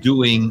just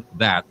doing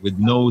that with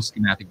no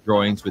schematic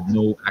drawings, with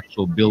no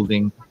actual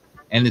building,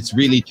 and it's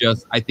really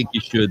just, I think you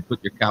should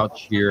put your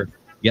couch here,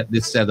 get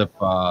this set of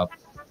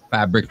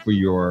fabric for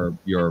your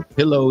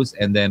pillows,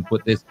 and then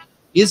put this.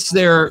 Is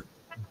there?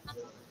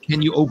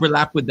 Can you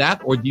overlap with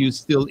that, or do you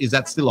still? Is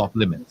that still off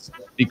limits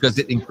because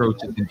it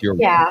encroaches into your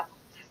work? Yeah.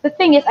 The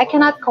thing is, I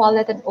cannot call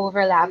it an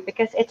overlap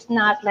because it's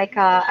not like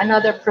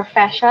another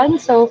profession.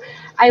 So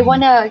I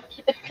want to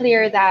keep it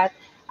clear that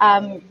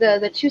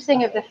the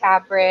choosing of the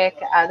fabric,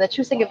 the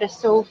choosing of the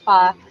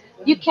sofa,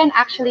 you can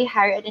actually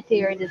hire an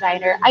interior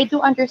designer. I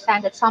do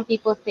understand that some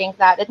people think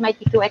that it might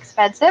be too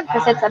expensive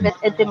because it's a bit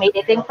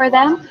intimidating for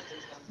them.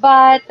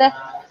 But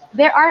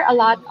there are a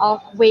lot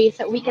of ways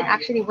that we can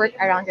actually work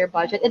around your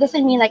budget. It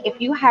doesn't mean like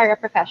if you hire a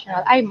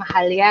professional, ay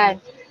mahal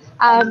yan.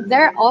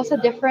 There are also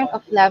different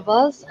of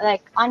levels.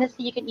 Like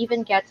honestly, you can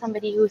even get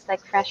somebody who's like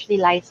freshly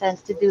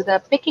licensed to do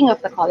the picking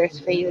of the colors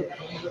for you.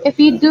 If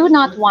you do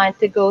not want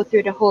to go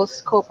through the whole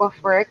scope of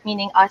work,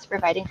 meaning us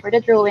providing for the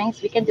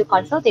drawings, we can do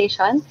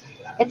consultation.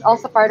 It's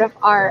also part of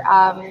our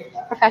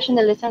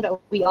professionalism that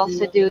we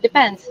also do.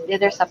 Depends.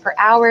 There's a per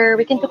hour.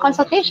 We can do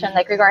consultation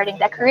like regarding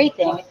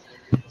decorating.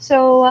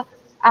 So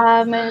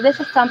this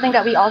is something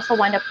that we also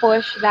want to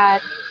push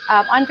that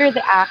under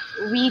the act,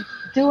 we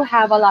do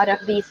have a lot of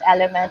these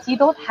elements. You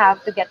don't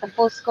have to get the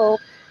full scope.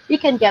 You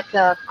can get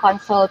the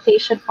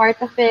consultation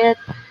part of it.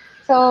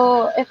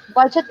 So if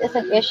budget is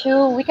an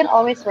issue, we can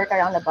always work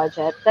around the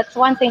budget. That's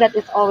one thing that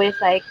is always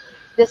like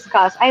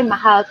discussed. I'm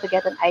mahal to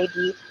get an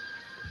ID.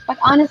 But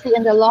honestly,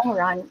 in the long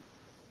run,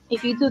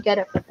 if you do get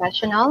a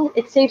professional,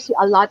 it saves you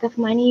a lot of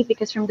money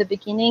because from the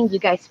beginning, you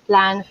guys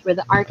plan for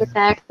the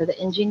architect, for the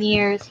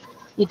engineers,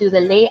 you do the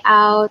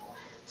layout.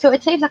 So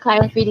it saves the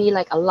client really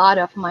like a lot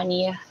of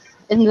money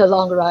in the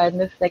long run.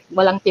 It's like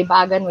walang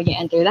tibagan when you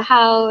enter the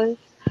house.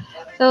 Yeah.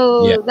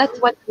 So that's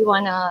what we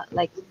wanna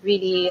like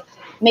really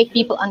make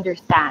people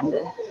understand.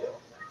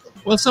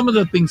 Well, some of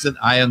the things that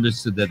I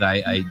understood that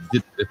I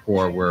did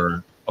before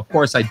were, of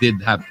course, I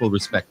did have full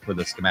respect for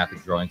the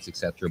schematic drawings,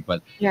 etc.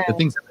 But Yeah. the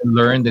things that I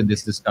learned in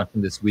this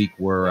discussion this week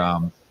were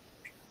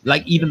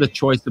like even the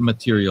choice of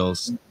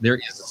materials. There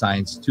is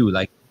science too.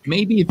 Like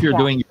maybe if you're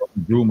Yeah. doing your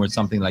own room or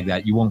something like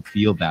that, you won't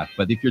feel that.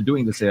 But if you're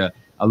doing this a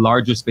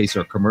larger space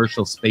or a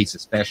commercial space,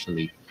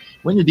 especially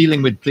when you're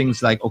dealing with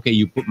things like, okay,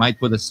 might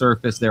put a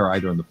surface there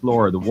either on the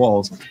floor or the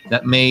walls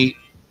that may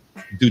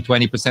do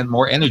 20%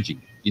 more energy,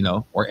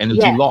 or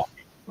energy Yes. loss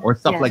or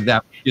stuff Yes. like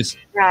that. Just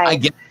I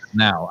Right. get it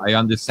now. I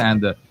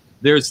understand that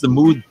there's the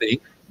mood thing,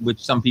 which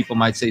some people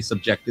might say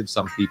subjective,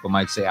 some people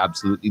might say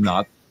absolutely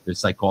not. There's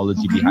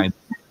psychology behind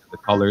the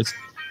colors.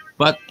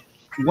 But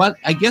what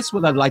I'd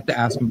like to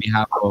ask on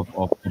behalf of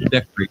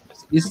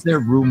decorators, is there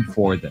room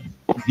for them?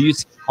 Do you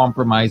see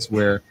compromise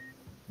where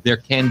there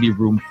can be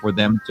room for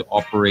them to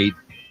operate,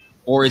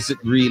 or is it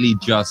really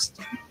just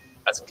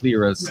as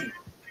clear as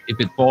if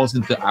it falls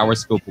into our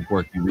scope of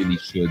work, you really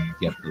should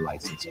get the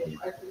license for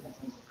it?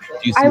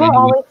 Do you I see will any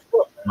way?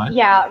 always,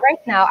 yeah,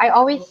 right now, I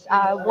always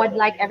would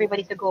like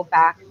everybody to go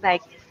back.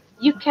 Like,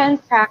 you can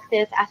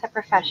practice as a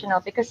professional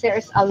because there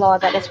is a law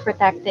that is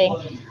protecting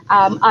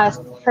us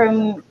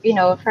from,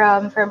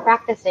 from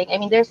practicing. I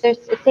mean,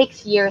 it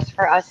takes years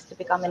for us to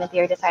become an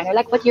interior designer,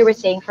 like what you were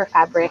saying for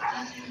fabric.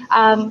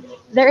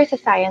 There is a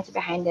science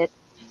behind it.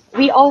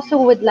 We also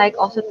would like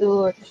also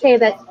to say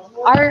that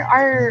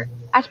our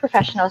as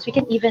professionals, we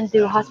can even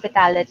do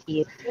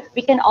hospitality.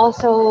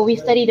 We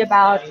studied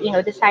about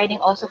deciding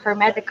also for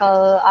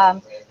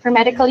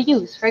medical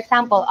use. For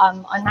example,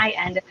 on my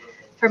end,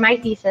 for my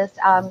thesis,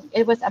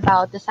 it was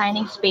about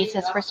designing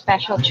spaces for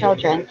special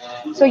children.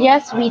 So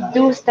yes, we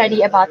do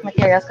study about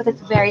materials because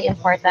it's very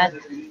important,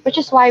 which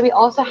is why we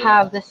also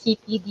have the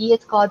CPD.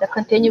 It's called the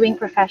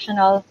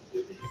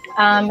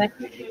um,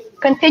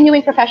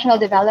 continuing professional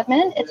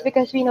development. It's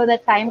because we know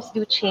that times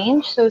do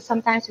change. So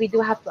sometimes we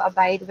do have to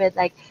abide with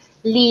like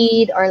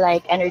lead or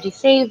like energy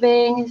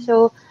saving.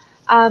 So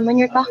when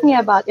you're talking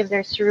about if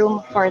there's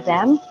room for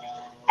them,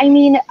 I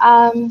mean,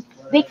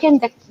 they can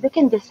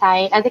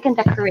decide, they can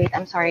decorate.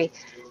 I'm sorry,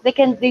 they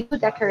do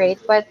decorate,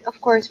 but of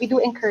course we do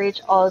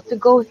encourage all to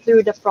go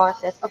through the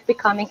process of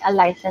becoming a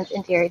licensed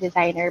interior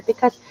designer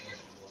because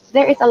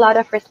there is a lot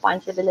of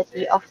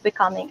responsibility of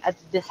becoming a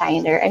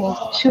designer. I mean,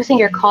 choosing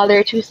your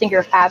color, choosing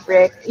your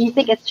fabric. You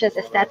think it's just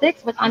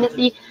aesthetics, but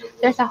honestly,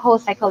 there's a whole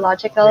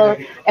psychological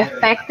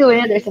effect to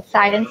it. There's a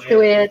science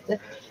to it,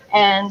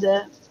 and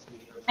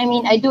I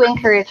mean, I do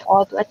encourage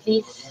all to at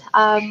least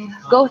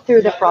go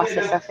through the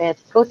process of it.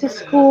 Go to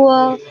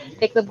school,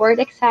 take the board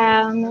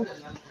exams.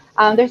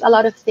 There's a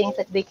lot of things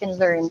that they can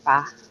learn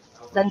pa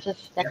than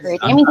just Yes,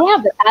 decorating. I mean, they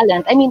have the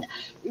talent. I mean,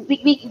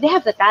 they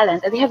have the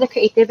talent and they have the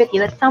creativity.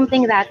 That's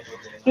something that,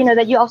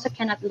 that you also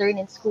cannot learn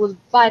in school,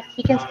 but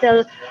you can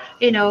still,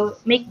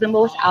 make the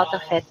most out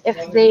of it if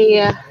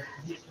they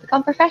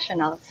become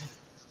professionals.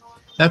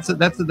 that's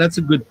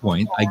a good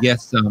point. I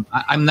guess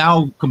I'm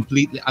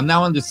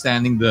now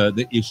understanding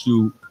the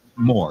issue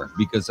more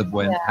because of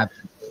when Yeah.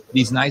 having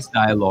these nice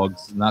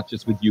dialogues, not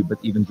just with you, but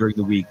even during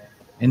the week,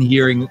 and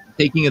hearing,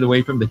 taking it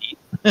away from the heat.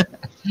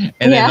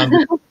 And Yeah. then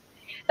you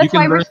That's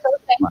why can we're learn. so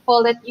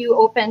thankful that you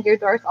opened your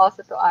doors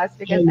also to us,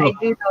 because I Look,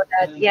 do know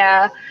that,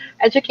 yeah, not,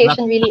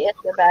 education really is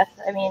the best.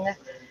 I mean,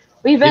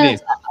 we've it been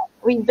is.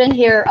 we've been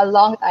here a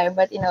long time,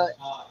 but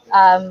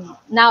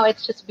now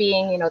it's just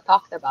being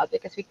talked about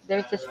because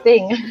there's this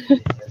thing.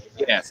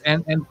 Yes,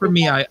 and for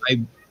me, I've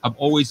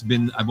always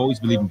believed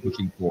in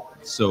pushing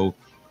forward. So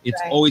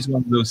it's Right. always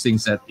one of those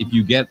things that if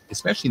you get,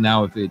 especially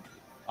now, if it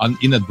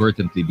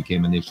inadvertently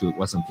became an issue, it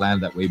wasn't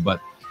planned that way.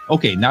 But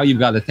okay, now you've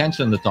got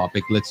attention on the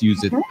topic. Let's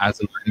use it Mhm, as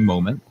a learning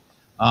moment.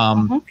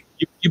 Um, mhm.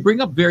 you bring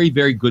up very,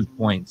 very good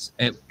points.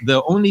 And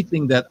the only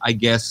thing that I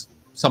guess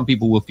some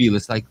people will feel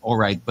is like, all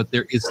right, but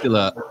there is still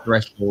a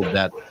threshold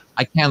that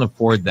I can't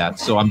afford that.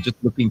 So I'm just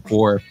looking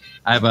for.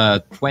 I have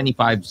a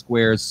 25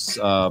 squares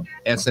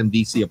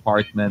SMDC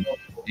apartment,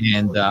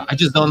 and I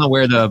just don't know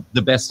where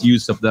the best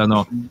use of the.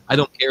 No, I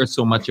don't care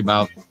so much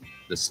about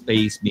the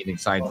space, meaning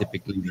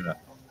scientifically the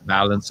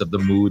balance of the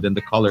mood and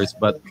the colors,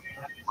 but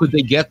could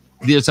they get?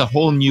 There's a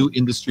whole new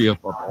industry of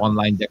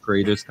online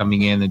decorators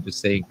coming in and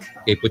just saying,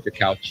 "Okay, put your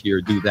couch here,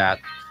 do that."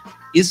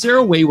 Is there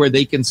a way where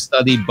they can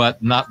study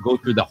but not go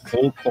through the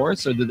whole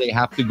course, or do they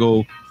have to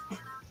go?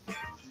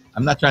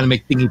 I'm not trying to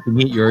make thingy to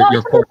meet No, your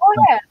it's okay. course.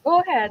 Go ahead. Go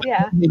ahead.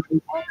 Yeah.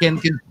 Can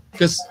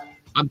because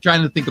I'm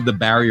trying to think of the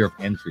barrier of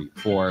entry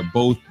for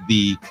both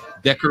the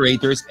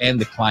decorators and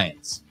the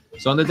clients.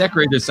 So on the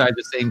decorator side,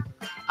 they're saying,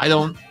 I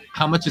don't.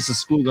 How much is the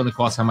school going to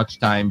cost? How much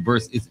time?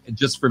 Versus it's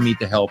just for me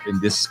to help in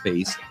this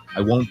space.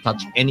 I won't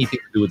touch anything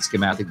to do with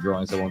schematic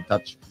drawings. I won't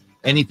touch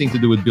anything to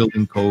do with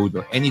building code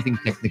or anything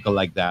technical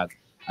like that.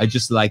 I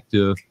just like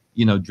to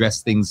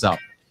dress things up.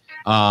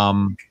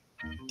 Um,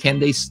 can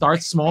they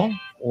start small,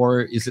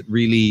 or is it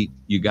really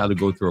you got to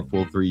go through a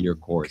full 3-year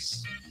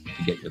course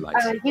to get your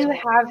license? You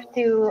have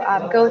to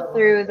go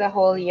through the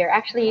whole year.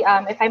 Actually,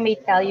 if I may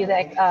tell you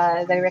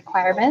the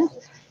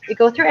requirements, you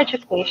go through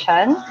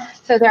education.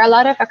 So there are a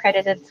lot of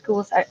accredited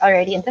schools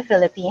already in the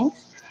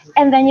Philippines,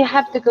 and then you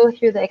have to go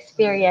through the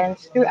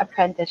experience through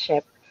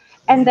apprenticeship,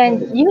 and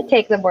then you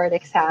take the board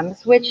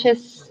exams, which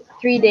is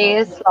 3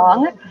 days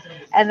long.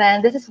 And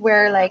then this is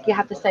where like you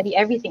have to study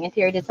everything: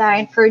 interior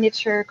design,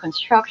 furniture,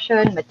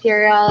 construction,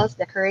 materials,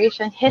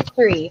 decoration,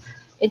 history,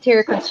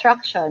 interior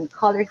construction,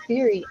 color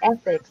theory,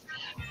 ethics.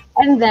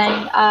 And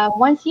then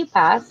once you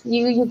pass,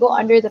 you go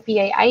under the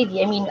PAID.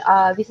 I mean,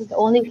 this is the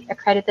only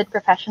accredited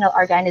professional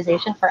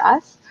organization for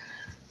us.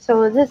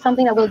 So this is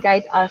something that will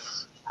guide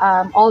us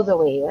all the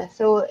way.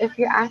 So if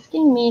you're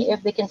asking me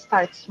if they can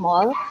start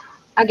small,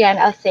 again,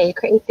 I'll say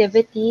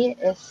creativity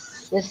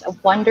is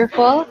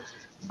wonderful,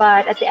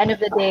 but at the end of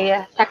the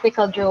day,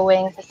 technical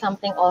drawings is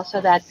something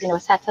also that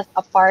sets us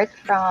apart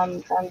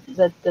from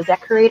the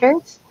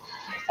decorators.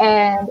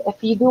 And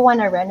if you do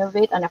want to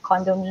renovate on a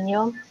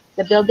condominium,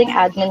 the building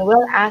admin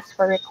will ask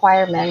for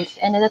requirements,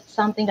 and that's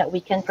something that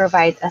we can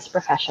provide as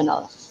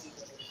professionals.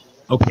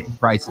 Okay,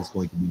 price is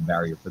going to be a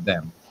barrier for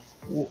them.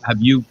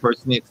 Have you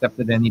personally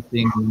accepted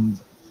anything?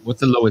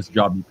 What's the lowest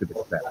job you could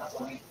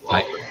accept?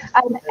 I,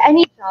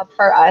 Any job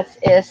for us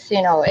is,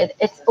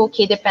 it's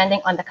okay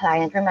depending on the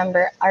client.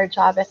 Remember, our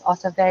job is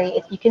also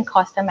you can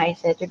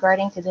customize it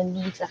regarding to the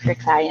needs of your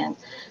client.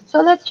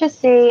 So let's just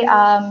say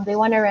they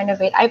want to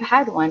renovate. I've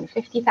had one,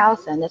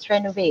 50,000. Let's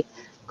renovate.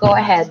 Go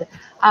ahead.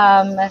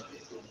 Um,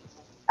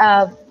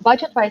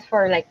 budget wise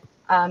for like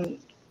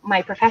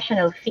my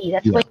professional fee,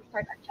 that's yeah. when you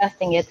start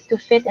adjusting it to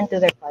fit into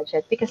their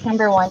budget. Because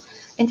number one,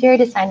 interior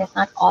design is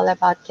not all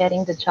about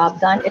getting the job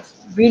done.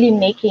 It's really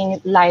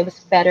making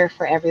lives better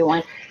for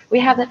everyone. We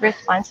have that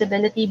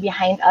responsibility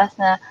behind us.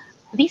 Na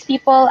these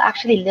people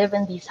actually live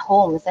in these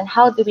homes, and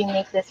how do we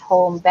make this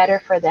home better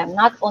for them?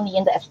 Not only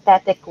in the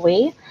aesthetic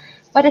way,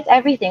 but it's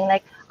everything.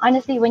 Like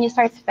honestly, when you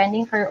start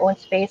spending for your own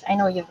space, I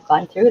know you've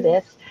gone through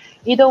this.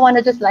 You don't want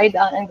to just lie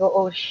down and go,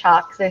 "Oh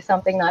shucks, there's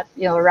something not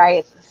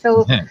right."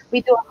 So we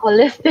do a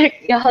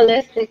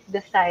holistic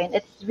design.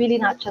 It's really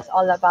not just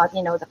all about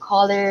the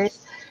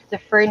colors, the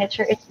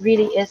furniture. It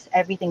really is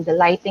everything. The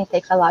lighting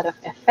takes a lot of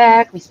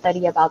effect. We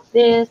study about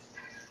this.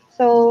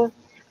 So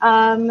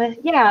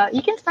yeah,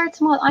 you can start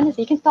small.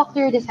 Honestly, you can talk to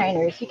your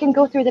designers. You can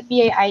go through the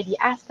PAID.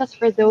 Ask us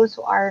for those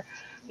who are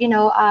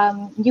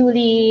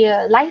newly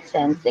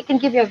licensed. They can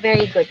give you a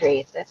very good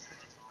rate.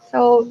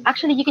 So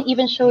actually, you can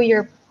even show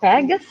your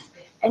pegs,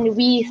 and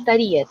we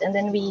study it, and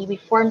then we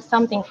form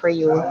something for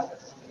you.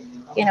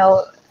 You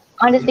know,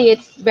 honestly,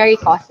 it's very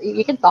costly.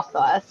 You can talk to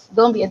us.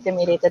 Don't be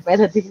intimidated by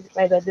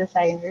the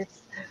designers.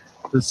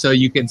 So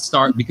you can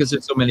start because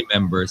there's so many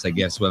members. I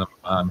guess what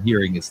I'm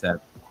hearing is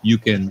that you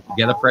can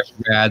get a fresh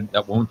grad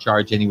that won't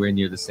charge anywhere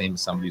near the same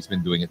as somebody who's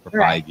been doing it for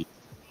Right. 5 years,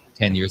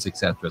 10 years,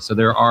 etc. So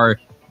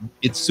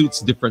it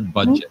suits different Mhm.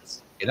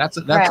 budgets. Okay, that's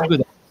a Right.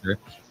 good answer.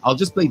 I'll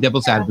just play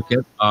devil's Yeah.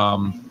 advocate.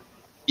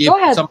 If Go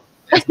ahead. some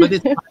yes, but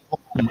it's my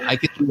home. I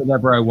can do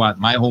whatever I want.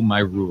 My home, my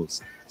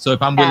rules. So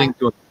if I'm Yeah. willing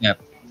to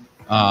accept,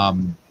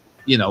 um,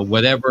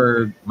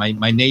 whatever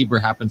my neighbor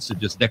happens to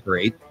just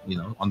decorate,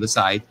 on the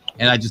side,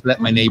 and I just let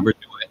my Mhm. neighbor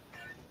do it.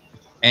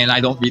 and I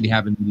don't really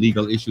have any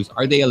legal issues,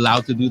 are they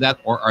allowed to do that,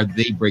 or are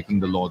they breaking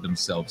the law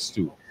themselves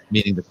too,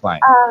 meaning the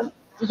client?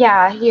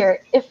 Yeah,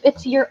 here, if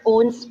it's your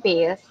own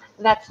space,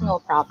 that's no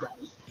problem.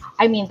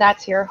 I mean,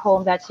 that's your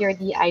home, that's your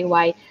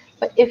DIY.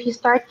 But if you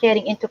start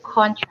getting into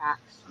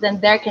contracts, then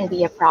there can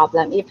be a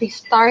problem. If you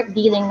start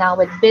dealing now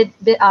with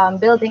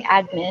building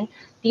admin,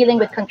 dealing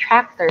with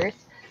contractors,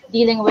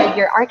 dealing with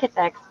your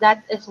architects,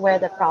 that is where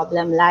the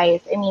problem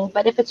lies. I mean,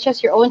 but if it's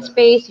just your own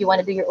space, you want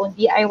to do your own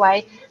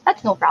DIY,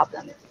 that's no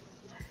problem.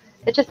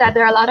 It's just that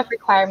there are a lot of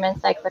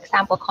requirements, like, for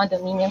example,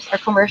 condominiums or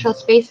commercial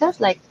spaces,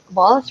 like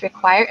walls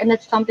require, and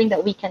it's something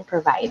that we can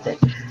provide.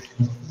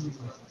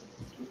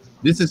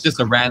 This is just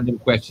a random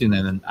question,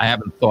 and I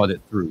haven't thought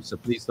it through, so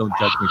please don't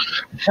judge me.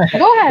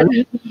 Go ahead.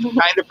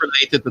 Kind of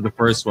related to the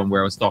first one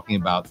where I was talking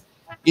about,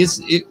 do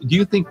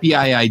you think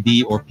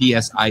PIID or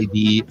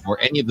PSID or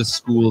any of the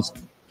schools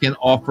can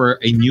offer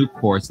a new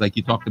course, like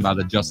you talked about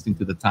adjusting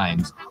to the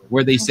times,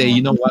 where they say,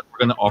 you know what, we're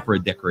going to offer a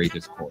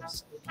decorator's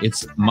course.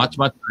 It's much,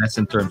 much less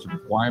in terms of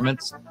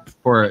requirements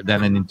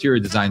than an interior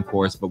design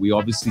course, but we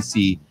obviously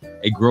see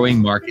a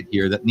growing market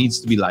here that needs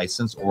to be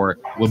licensed or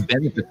will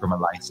benefit from a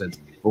license,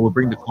 but we'll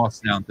bring the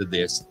cost down to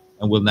this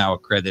and we'll now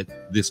accredit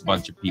this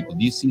bunch of people.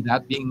 Do you see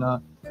that being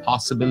a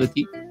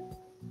possibility?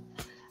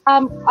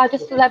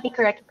 Just to let me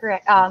correct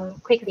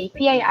quickly.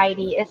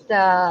 PIID is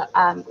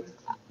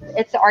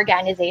it's an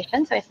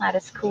organization, so it's not a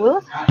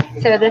school.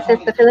 So this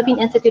is the Philippine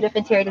Institute of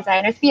Interior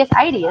Designers.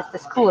 PSID is the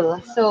school.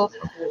 So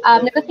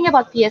the good thing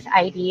about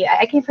PSID,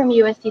 I came from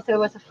UST, so it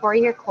was a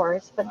 4-year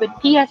course. But with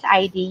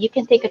PSID, you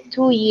can take a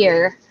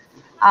 2-year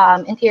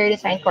interior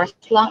design course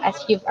as long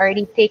as you've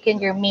already taken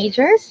your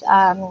majors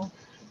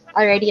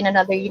already in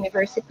another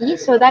university.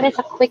 So that is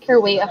a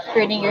quicker way of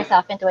turning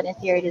yourself into an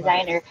interior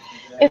designer.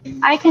 If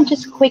I can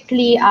just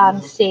quickly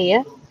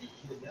say,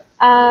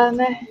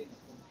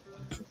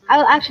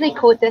 I'll actually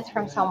quote this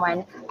from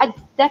someone. A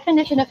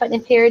definition of an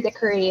interior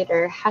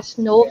decorator has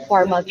no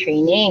formal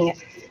training.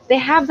 They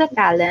have the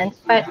talent,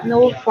 but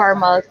no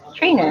formal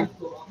trainer.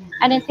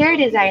 An interior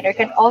designer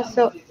can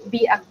also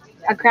be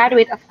a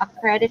graduate of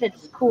accredited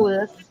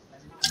schools,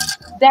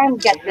 then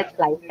get this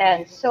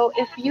license. So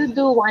if you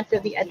do want to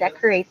be a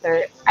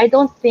decorator, I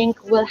don't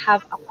think we'll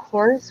have a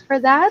course for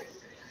that.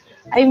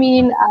 I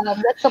mean,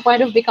 that's the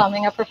point of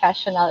becoming a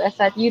professional, is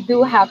that you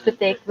do have to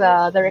take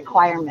the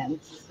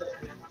requirements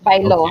by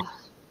law. Okay.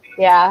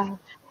 Yeah.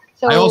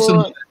 So I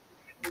also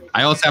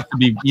have to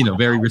be,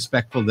 very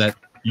respectful that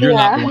you're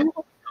not the one with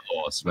the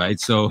laws, right?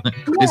 So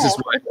this is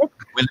why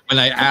when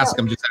I ask,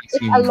 I'm just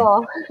asking. It's a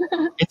law.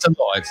 It's a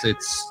law. It's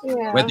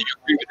Yeah. whether you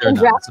agree with it or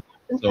not. It's a law.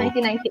 Since So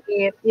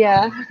 1998.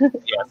 Yeah.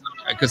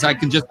 because I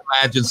can just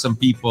imagine some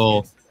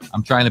people.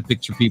 I'm trying to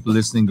picture people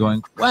listening,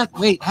 going, "What?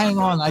 Wait, hang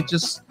on.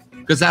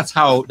 Because that's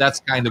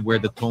kind of where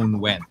the tone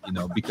went,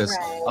 because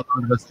a lot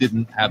of us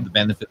didn't have the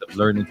benefit of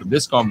learning from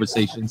this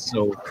conversation.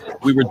 So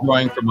we were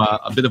drawing from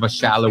a bit of a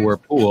shallower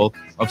pool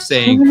of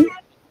saying,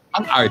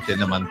 ang arte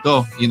naman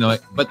to,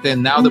 but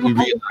then now that we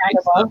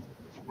realize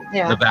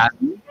the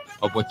value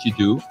of what you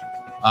do,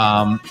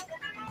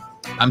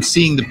 I'm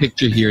seeing the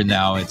picture here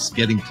now. It's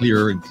getting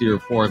clearer and clearer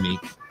for me.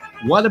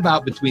 What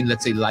about between,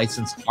 let's say,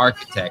 licensed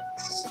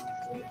architects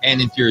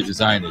and interior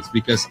designers?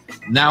 Because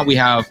now we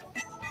have,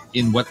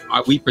 in what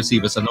we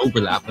perceive as an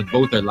overlap, but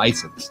both are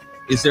licensed.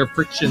 Is there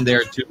friction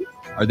there too?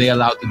 Are they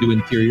allowed to do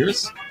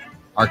interiors,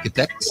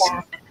 architects?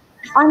 Yeah.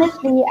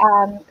 Honestly,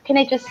 can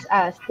I just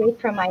state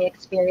from my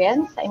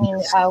experience? I mean,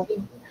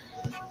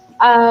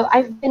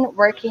 I've been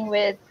working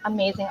with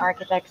amazing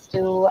architects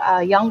too,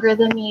 younger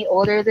than me,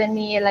 older than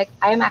me. Like,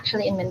 I'm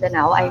actually in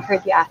Mindanao. I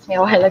heard you asked me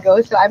a while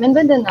ago. So I'm in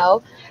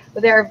Mindanao.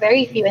 There are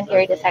very few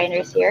interior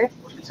designers here.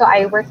 So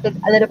I worked with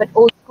a little bit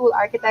old school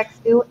architects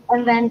too.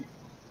 And then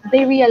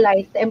they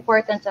realized the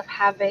importance of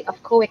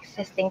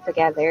coexisting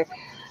together.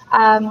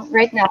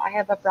 Right now, I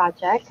have a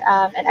project,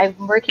 and I'm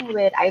working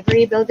with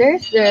Ivory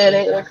Builders,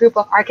 the group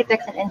of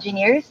architects and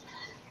engineers.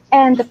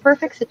 And the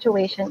perfect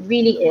situation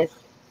really is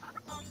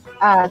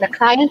the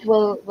client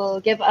will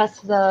give us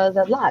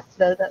the lot,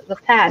 the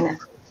plan.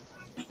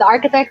 The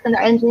architects and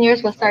the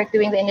engineers will start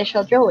doing the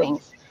initial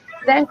drawings.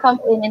 Then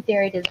comes in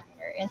interior designer.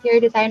 Interior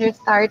designer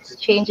starts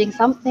changing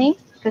some things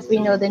because we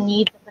know the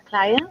needs of the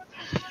client.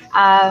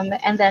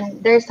 And then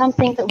there's some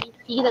things that we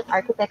see that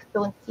architects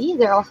don't see.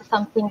 There are also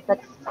some things that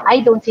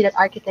I don't see that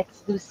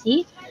architects do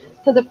see.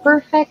 So the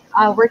perfect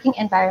working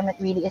environment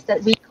really is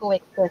that we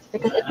coexist,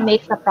 because it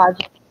makes the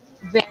project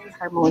very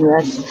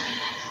harmonious.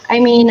 I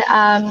mean,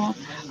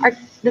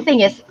 the thing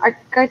is,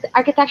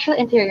 architectural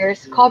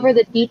interiors cover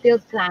the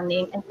detailed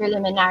planning and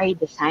preliminary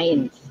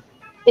designs.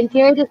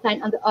 Interior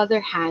design, on the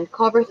other hand,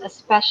 covers a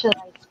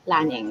specialized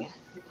planning.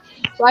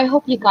 So I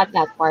hope you got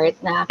that part.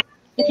 Na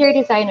interior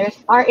designers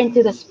are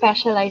into the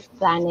specialized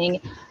planning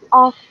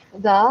of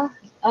the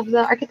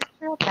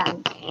architectural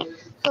plan.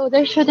 So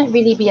there shouldn't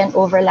really be an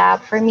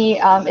overlap. For me,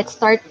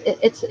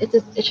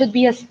 it should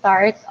be a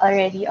start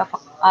already of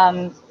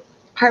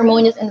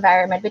harmonious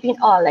environment between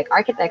all, like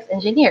architects,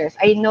 engineers.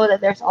 I know that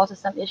there's also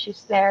some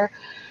issues there,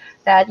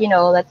 that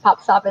that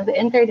pops up in the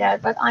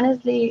internet. But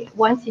honestly,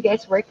 once you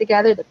guys work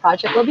together, the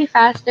project will be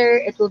faster.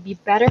 It will be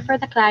better for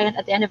the client.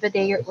 At the end of the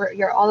day,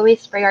 you're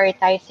always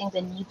prioritizing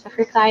the needs of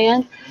your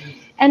client,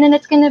 and then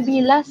it's gonna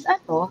be less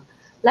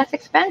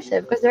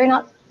expensive because they're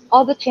not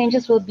all the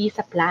changes will be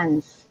sa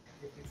plans,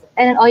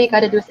 and then all you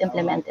gotta do is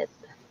implement it.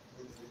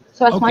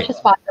 So as much Okay. as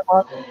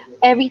possible,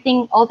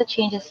 everything, all the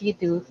changes you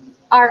do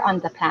are on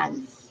the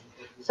plans.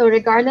 So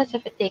regardless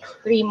if it takes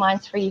 3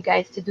 months for you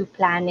guys to do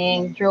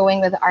planning, drawing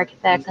with the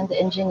architects and the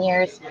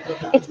engineers,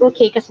 it's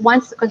okay because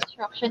once the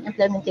construction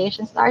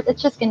implementation starts,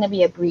 it's just gonna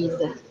be a breeze.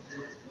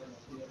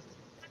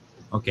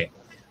 Okay.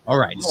 All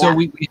right. So Yeah,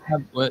 we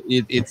have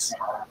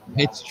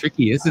it's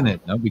tricky, isn't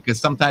it? No, because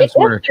it sometimes is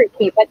we're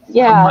tricky, but so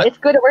yeah, much. it's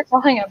good that we're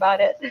talking about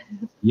it.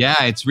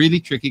 Yeah, it's really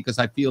tricky because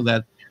I feel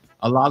that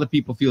a lot of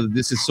people feel that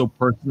this is so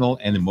personal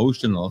and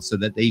emotional, so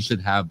that they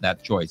should have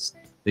that choice.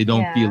 They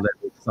don't feel Yeah. that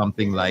it's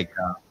something like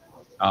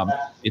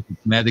if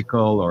it's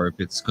medical or if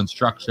it's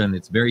construction.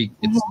 It's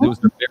those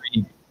Mhm. are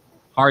very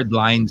hard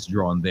lines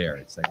drawn there.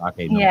 It's like,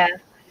 okay, no, Yeah,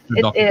 the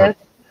it doctor, is.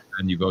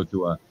 and you go to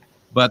a.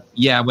 But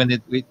yeah, when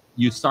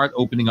you start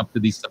opening up to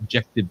these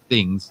subjective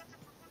things,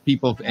 the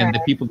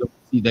Right. people don't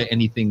see that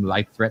anything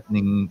life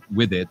threatening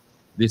with it.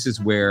 This is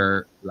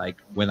where, like,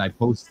 when I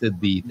posted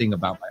the thing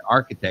about my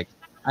architect,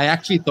 I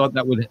actually thought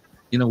that would,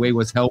 in a way,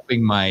 was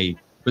helping my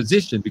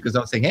position, because I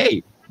was saying,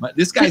 hey,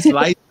 this guy's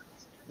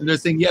licensed. And they're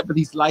saying, yeah, but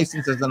he's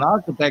licensed as an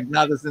architect,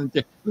 not as an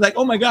engineer. Like,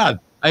 oh my God.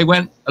 I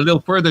went a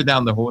little further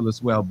down the hole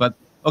as well. But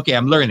okay,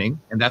 I'm learning.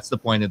 And that's the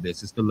point of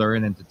this, is to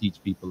learn and to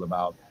teach people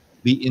about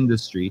the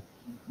industry.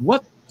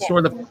 What Yeah.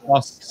 sort of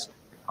costs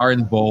are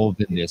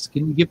involved in this?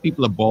 Can you give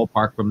people a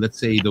ballpark from, let's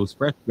say, those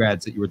fresh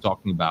grads that you were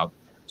talking about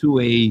to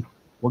a,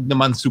 wag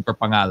naman super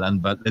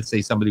pangalan, but let's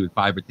say somebody with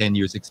 5 or 10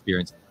 years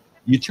experience?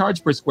 You charge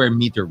per square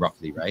meter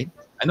roughly, right?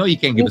 I know you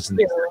can't give We us an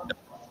exact do. number,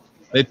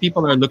 but if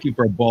people are looking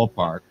for a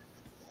ballpark,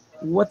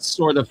 what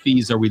sort of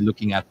fees are we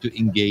looking at to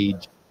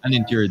engage an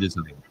interior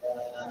designer?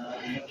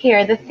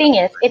 Here, the thing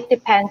is, it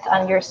depends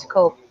on your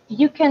scope.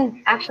 You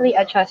can actually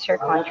adjust your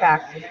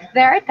contract.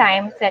 There are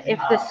times that if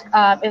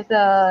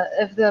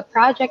the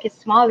project is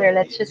smaller,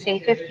 let's just say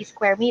 50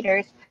 square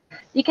meters,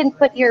 you can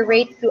put your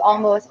rate to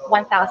almost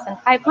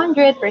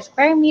 1,500 per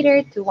square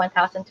meter to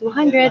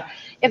 1,200.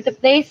 If the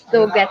place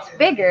though gets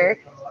bigger,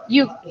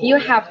 you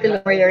have to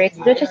lower your rates,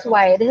 which is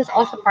why this is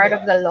also part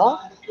of the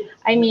law.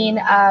 I mean,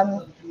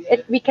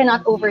 we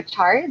cannot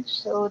overcharge,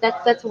 so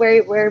that's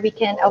where we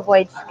can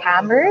avoid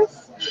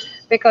scammers,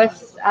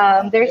 because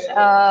there's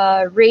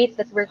a rate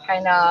that we're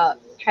kind of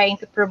trying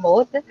to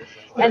promote,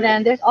 and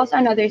then there's also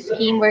another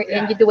scheme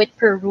wherein you do it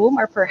per room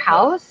or per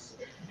house.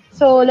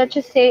 So let's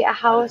just say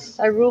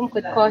a room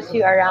could cost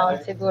you around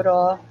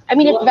siguro. I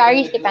mean, it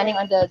varies depending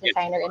on the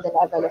designer and the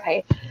level.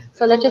 Okay,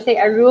 so let's just say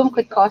a room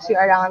could cost you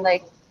around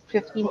like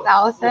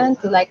 15,000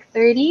 to like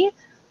 30.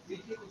 And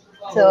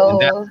that's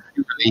So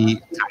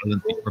usually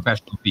talent fee,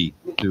 professional fee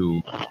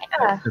to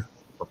yeah, just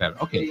prepare.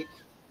 Okay.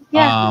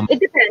 yeah, Um, it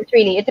depends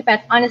really. It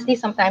depends. Honestly,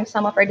 sometimes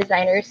some of our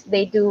designers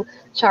they do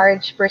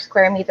charge per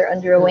square meter on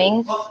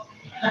drawings,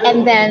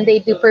 and then they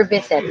do per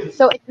visit.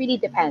 So it really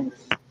depends.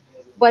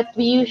 But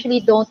we usually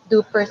don't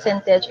do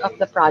percentage of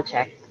the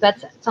project.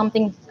 That's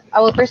something.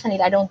 Well,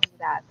 personally, I don't do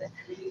that.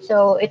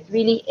 So it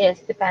really is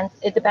depends.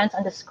 It depends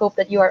on the scope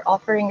that you are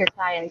offering your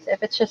clients.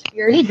 If it's just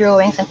purely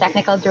drawings and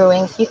technical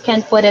drawings, you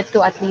can put it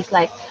to at least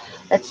like,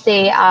 let's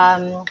say,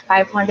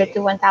 500 to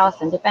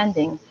 1,000,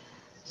 depending.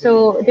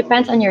 So it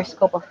depends on your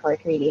scope of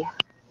work, really.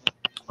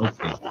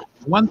 okay.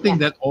 One thing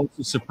Yeah. that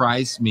also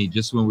surprised me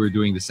just when we were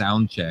doing the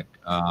sound check,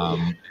 I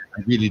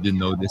really didn't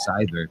know this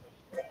either,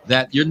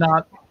 that you're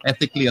not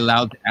ethically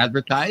allowed to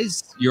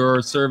advertise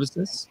your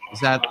services.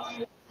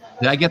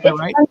 Did I get that It's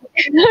right?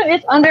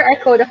 it's under our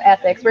code of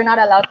ethics. We're not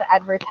allowed to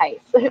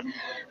advertise.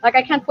 Like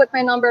I can't put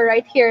my number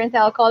right here and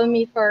tell call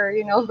me for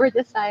for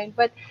design.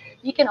 But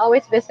you can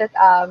always visit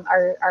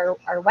our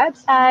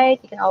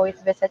website. You can always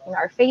visit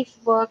our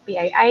Facebook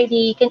BIID.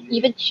 You can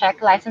even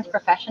check licensed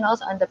professionals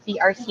on the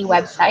PRC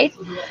website.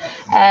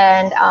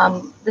 And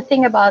the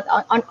thing about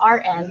on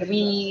our end,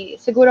 we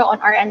seguro on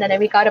our end, and then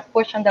we got to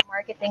push on the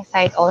marketing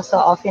side also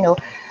of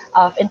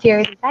of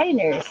interior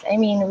designers. I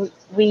mean,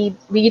 we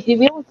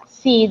don't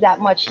see that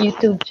much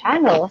YouTube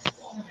channels.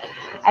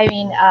 I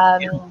mean,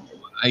 Yeah.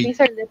 I these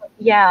are little,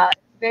 yeah,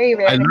 very I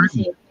rare that you learned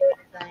see interior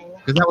design.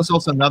 because that was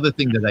also another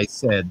thing that I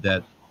said,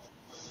 that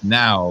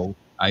now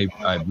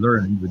I've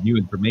learned with new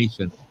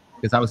information,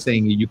 because I was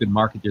saying you can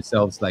market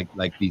yourselves like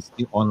these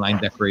online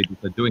decorators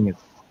are doing it.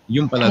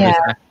 Yung pala, Yeah.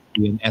 there's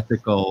actually an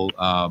ethical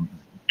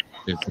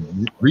there's a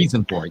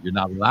reason for it. You're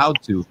not allowed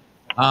to.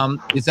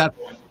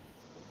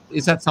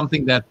 Is that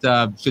something that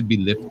should be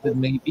lifted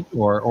maybe,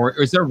 or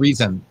is there a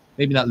reason,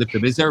 maybe not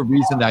lifted, but is there a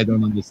reason that I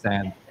don't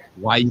understand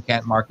why you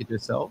can't market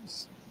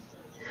yourselves?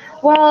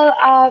 Well,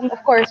 of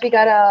course, we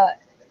gotta.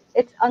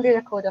 It's under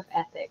the code of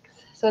ethics.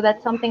 So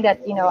that's something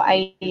that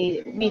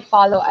we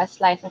follow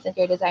as licensed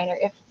interior designer.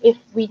 If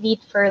we need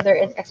further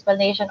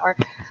explanation, or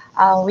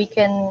we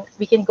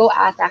can go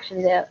ask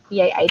actually the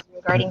PIIT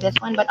regarding this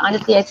one. But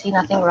honestly, I see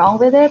nothing wrong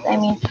with it. I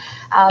mean,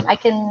 I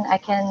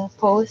can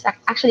post.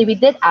 Actually, we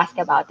did ask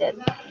about it.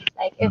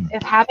 Like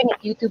if having a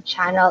YouTube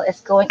channel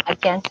is going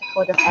against the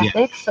code of Yeah.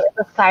 ethics, so it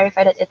was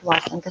clarified that it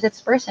wasn't because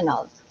it's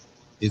personal.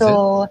 Is it?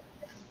 So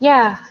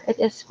yeah, it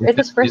is. Is It it?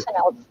 is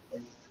personal.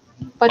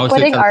 But Oh, so it's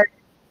putting our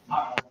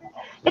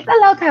it's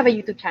allowed to have a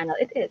YouTube channel.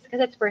 It is because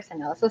it's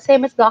personal. So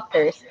same as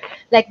doctors,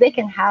 like they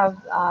can have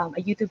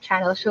a YouTube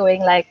channel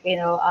showing or radio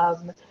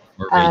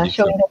show.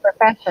 showing their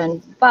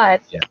profession,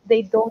 but Yeah.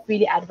 they don't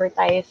really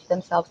advertise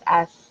themselves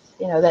as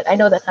that. I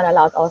know that's not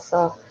allowed. Also,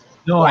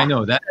 No, I yeah,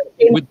 know that.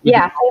 same, With the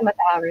yeah, same as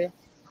ours.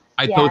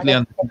 I Yeah, totally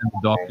that's understand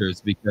the doctors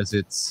because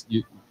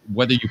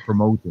whether you're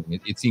promoting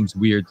it, it seems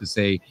weird to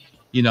say,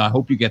 I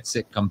hope you get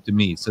sick, come to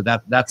me. So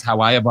that's how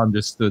I have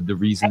understood the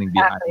reasoning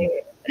behind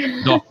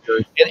exactly.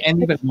 doctors and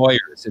even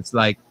lawyers. It's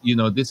like,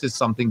 this is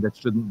something that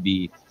shouldn't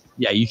be,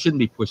 yeah, you shouldn't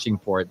be pushing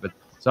for it. But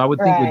so I would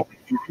think with Right.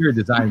 interior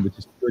design, which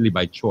is purely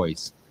by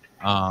choice,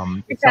 it's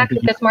something Exactly,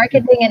 because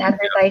marketing and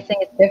advertising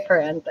is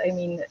different. I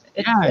mean,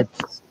 yeah,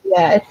 it's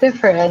yeah, it's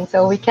different.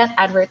 So we can't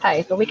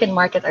advertise, but we can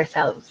market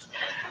ourselves.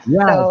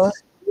 yeah, So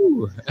it's,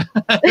 ooh.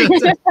 A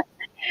yeah,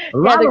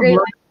 lot the of great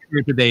learning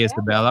here today, yeah,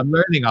 Isabel. I'm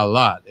learning a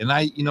lot. And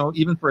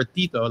even for a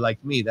Tito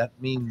like me, that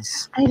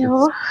means I it's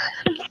know.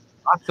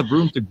 lots of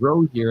room to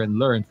grow here and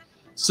learn.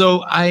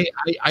 So I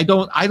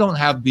don't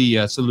have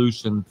the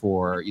solution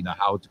for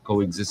how to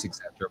coexist,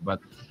 etc. But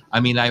I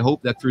mean, I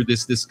hope that through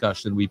this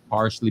discussion we've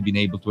partially been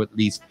able to at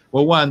least,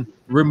 well, one,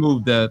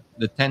 remove the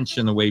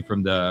tension away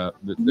from the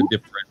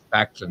different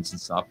factions and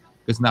stuff,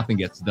 because nothing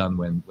gets done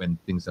when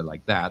things are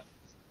like that.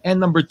 And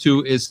number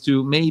two is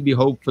to maybe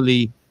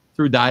hopefully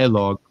through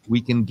dialogue we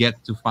can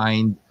get to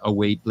find a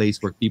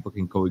place where people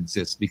can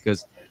coexist,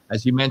 because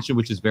as you mentioned,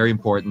 which is very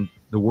important,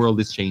 the world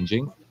is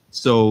changing,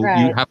 so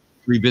you Right. have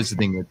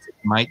revisiting it.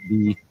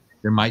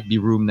 There might be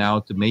room now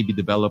to maybe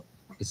develop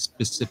a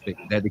specific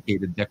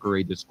dedicated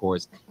decorators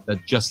course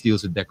that just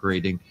deals with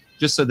decorating,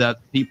 just so that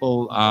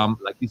people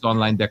like these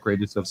online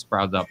decorators who have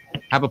sprouted up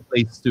have a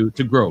place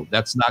to grow.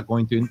 That's not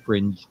going to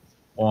infringe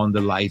on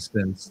the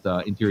licensed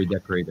interior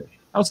decorator.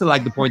 I also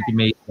like the point you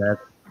made that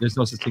there's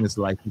no such thing as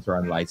licensed or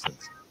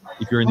unlicensed.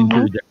 If you're an Mm-hmm.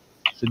 interior decorator,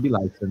 you should be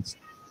licensed.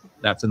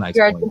 That's a nice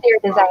You're an point. interior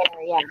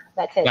designer. Yeah,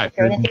 that's it. Yeah, If if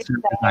you're you're an an interior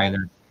interior designer,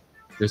 designer,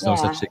 there's no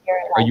yeah, such thing. you're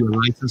Are like you a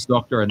licensed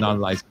doctor or a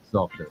non-licensed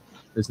doctor?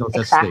 There's no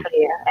such thing.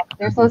 exactly. Yeah.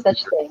 There's no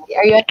such thing.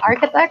 Are you an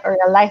architect or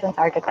a licensed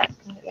architect?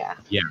 Yeah.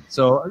 Yeah.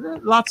 So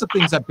lots of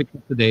things I picked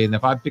up today, and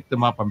if I picked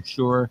them up, I'm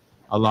sure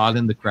a lot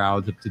in the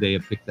crowd of today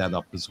have picked that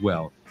up as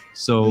well.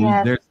 So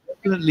Yes. there's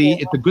definitely,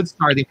 it's a good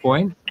starting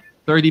point.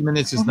 30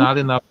 minutes is Mhm. not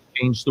enough to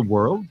change the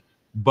world,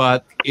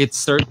 but it's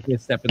certainly a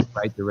step in the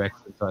right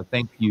direction. So I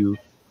thank you,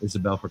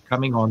 Isabel, for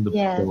coming on the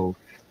Yes. show and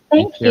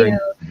Thank sharing. you.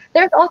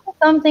 There's also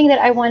something that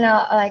I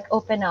wanna like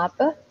open up.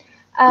 Sure,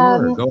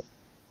 Um, go.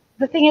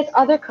 the thing is,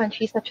 other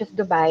countries such as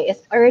Dubai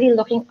is already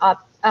looking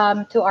up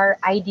to our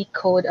ID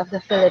code of the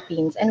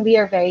Philippines, and we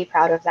are very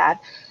proud of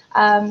that.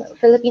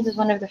 Philippines is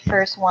one of the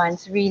first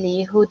ones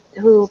really who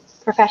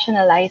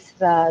professionalized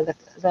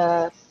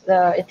the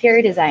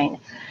interior design.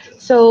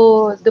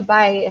 So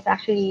Dubai is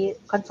actually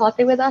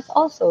consulting with us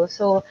also.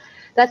 So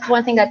that's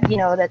one thing that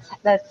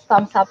that's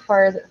thumbs up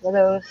for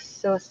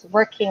those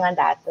working on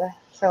that.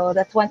 So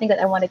that's one thing that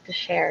I wanted to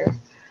share.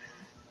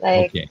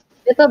 Like Okay.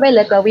 little by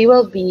little, we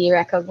will be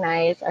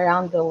recognized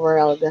around the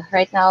world.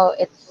 Right now,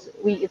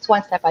 it's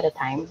one step at a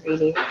time,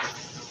 really.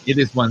 It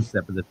is one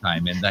step at a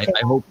time, and I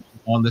hope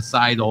on the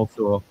side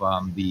also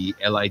of the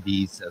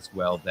LIDs as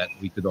well, that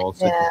we could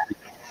also Yeah. just be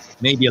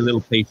maybe a little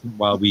patient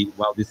while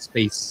this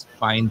space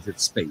finds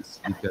its space,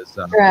 because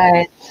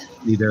Right.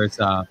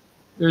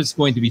 there's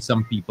going to be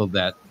some people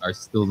that are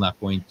still not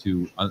going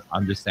to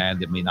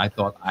understand. I mean, I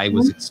thought I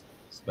was Mhm.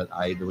 exposed, but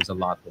there was a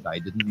lot that I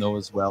didn't know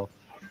as well,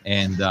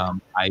 and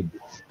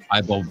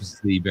I've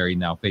obviously very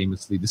now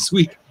famously this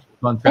week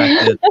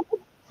contracted.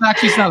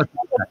 Actually, it's not a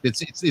contract.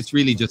 It's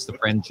really just a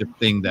friendship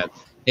thing that,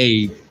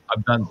 hey,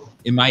 I've done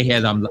in my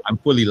head. I'm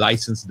fully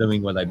licensed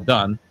doing what I've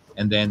done,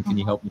 and then can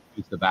you help me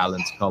choose the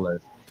balance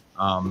color?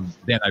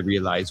 Then I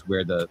realized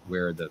where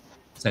the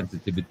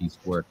sensitivities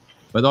were.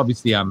 But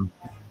obviously,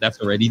 that's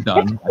already It's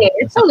done. okay.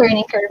 It's a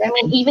learning curve. I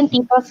mean, even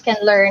Titos can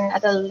learn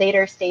at a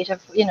later stage of,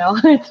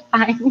 it's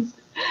fine.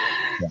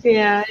 Yeah.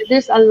 Yeah,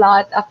 there's a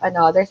lot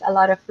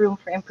of room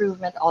for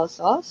improvement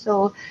also.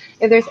 So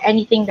if there's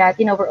anything that,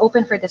 we're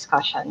open for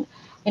discussion.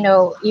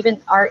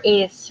 Even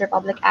RA's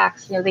Republic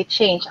Acts, they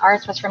changed.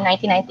 Ours was from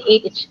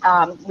 1998.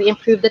 We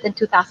improved it in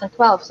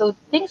 2012. So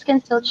things can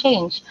still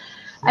change.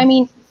 I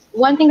mean,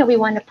 one thing that we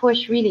want to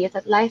push really is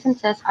that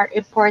licenses are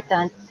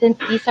important since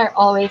these are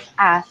always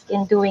asked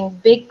in doing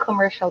big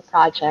commercial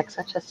projects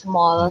such as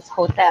malls,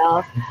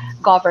 hotels,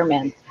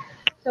 government.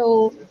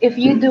 So if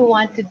you do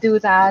want to do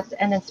that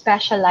and then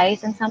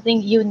specialize in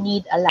something, you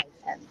need a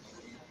license.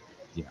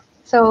 Yeah.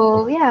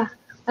 So Okay. yeah,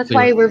 that's Clear.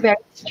 why we're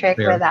very strict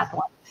with Fair. that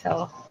one.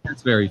 So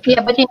that's very true.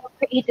 yeah, but you know,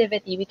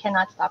 creativity, we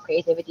cannot stop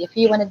creativity. If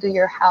you want to do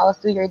your house,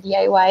 do your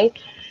DIY,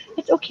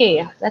 it's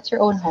okay. That's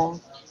your own home.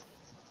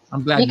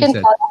 I'm glad You you can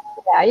said. call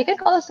us, yeah, you can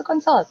call us to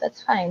consult.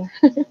 That's fine.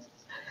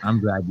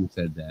 I'm glad you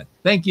said that.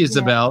 Thank you, Yeah.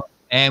 Isabel,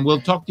 and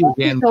we'll talk to you Thank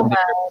you again so one day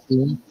very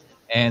much. soon.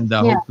 And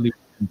Yeah. hopefully,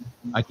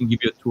 I can give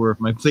you a tour of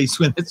my place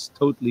when it's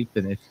totally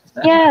finished.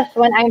 Yes,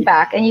 when I'm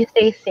back and you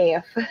stay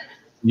safe.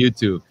 You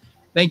too.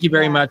 Thank you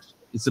very Yeah. much,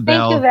 Thank you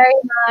Isabel. very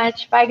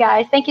much. Bye,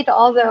 guys. Thank you to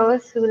all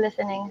those who are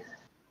listening.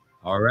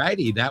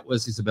 Alrighty, that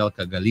was Isabel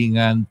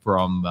Kagalingan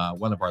from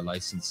one of our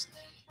licensed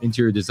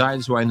interior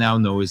designers, who I now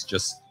know is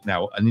just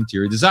now an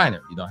interior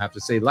designer. You don't have to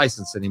say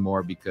licensed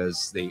anymore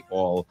because they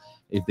all,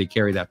 if they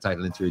carry that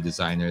title, interior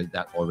designer,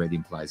 that already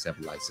implies they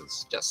have a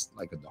license, just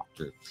like a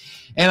doctor.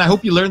 And I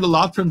hope you learned a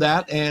lot from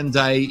that. And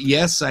I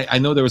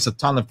know there was a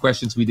ton of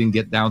questions we didn't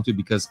get down to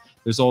because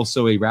there's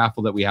also a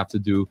raffle that we have to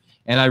do.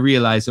 And I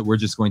realized that we're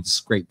just going to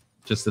scrape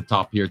just the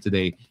top here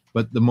today.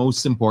 But the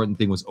most important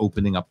thing was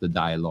opening up the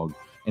dialogue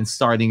and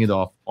starting it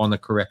off on a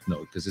correct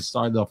note, because it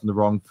started off on the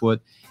wrong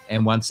foot.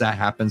 And once that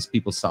happens,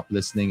 people stop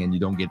listening and you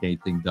don't get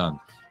anything done.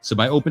 So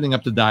by opening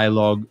up the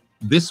dialogue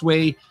this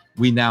way,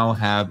 we now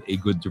have a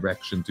good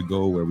direction to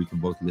go where we can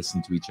both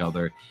listen to each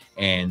other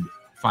and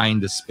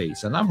find the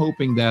space. And I'm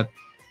hoping that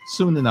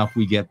soon enough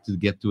we get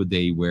to a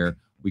day where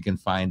we can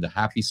find a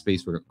happy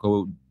space where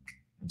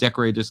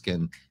decorators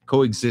can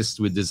coexist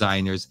with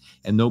designers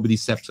and nobody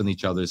steps on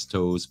each other's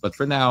toes. But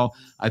for now,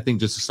 I think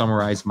just to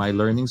summarize my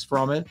learnings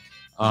from it,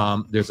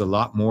 there's a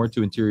lot more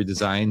to interior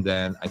design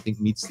than I think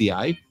meets the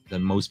eye,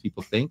 than most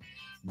people think.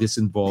 This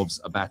involves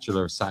a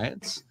Bachelor of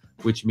Science,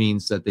 which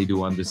means that they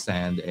do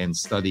understand and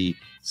study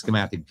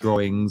schematic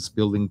drawings,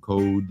 building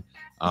code.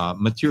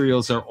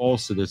 Materials are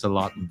also, there's a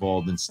lot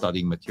involved in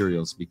studying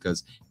materials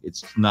because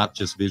it's not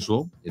just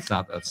visual, it's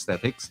not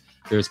aesthetics.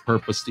 There's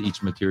purpose to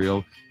each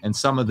material. And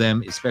some of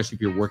them, especially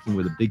if you're working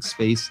with a big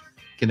space,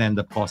 can end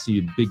up costing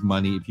you big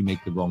money if you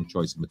make the wrong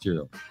choice of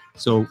material.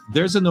 So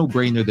there's a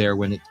no-brainer there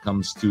when it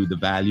comes to the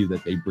value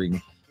that they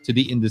bring to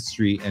the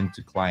industry and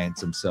to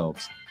clients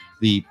themselves.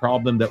 The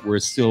problem that we're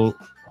still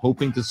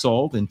hoping to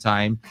solve in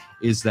time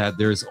is that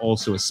there's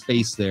also a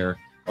space there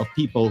of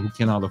people who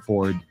cannot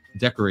afford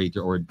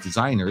decorator or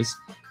designers,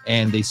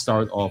 and they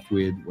start off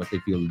with what they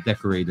feel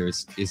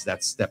decorators is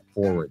that step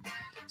forward.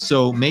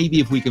 So maybe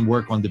if we can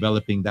work on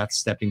developing that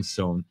stepping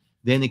stone,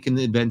 then it can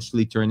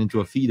eventually turn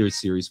into a feeder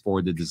series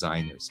for the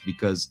designers.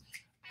 Because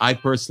I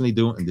personally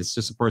don't, and this is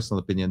just a personal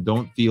opinion,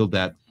 don't feel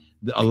that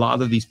a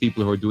lot of these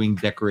people who are doing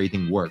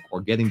decorating work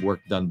or getting work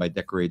done by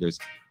decorators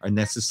are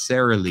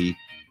necessarily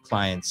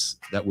clients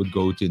that would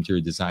go to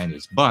interior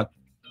designers. But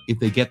if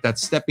they get that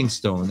stepping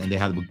stone and they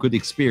have a good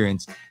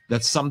experience,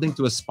 that's something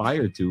to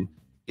aspire to,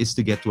 is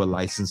to get to a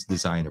licensed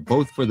designer,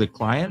 both for the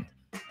client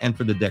and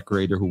for the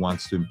decorator who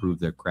wants to improve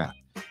their craft,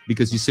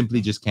 because you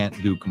simply just can't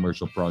do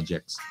commercial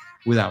projects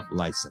without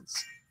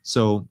license.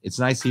 So it's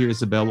nice to hear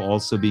Isabel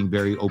also being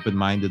very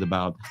open-minded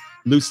about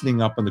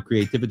loosening up on the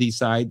creativity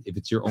side. If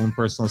it's your own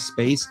personal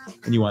space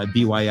and you want a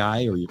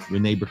DIY, or your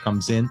neighbor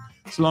comes in,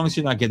 so long as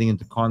you're not getting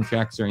into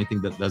contracts or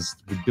anything that does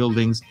with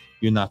buildings,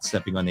 you're not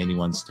stepping on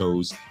anyone's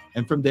toes.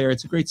 And from there,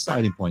 it's a great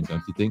starting point,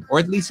 don't you think? Or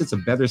at least it's a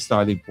better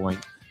starting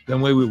point than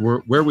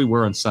where we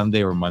were on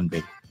Sunday or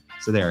Monday.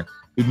 So there,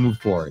 we've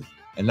moved forward.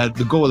 And that,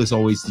 the goal is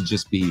always to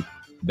just be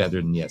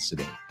better than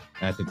yesterday.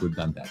 And I think we've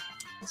done that.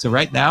 So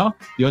right now,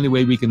 the only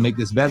way we can make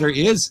this better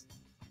is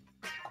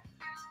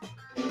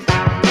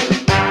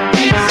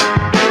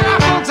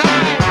raffle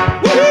time!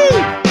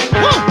 Woohoo!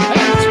 Woo!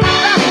 It's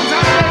raffle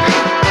time!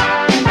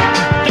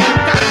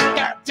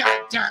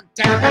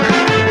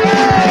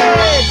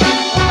 Hey!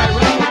 All my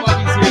raffle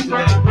buddies here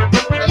today.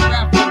 Hey,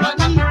 raffle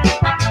buddy!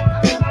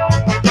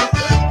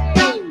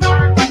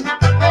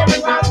 Hey,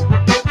 everyone!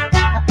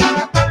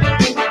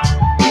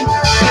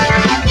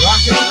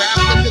 Rockets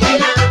wrapped in the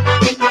air.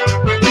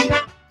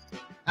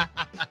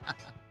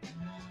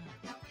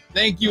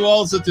 Thank you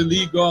also to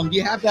Lee Gong. Do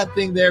you have that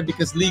thing there?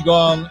 Because Lee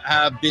Gong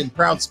have been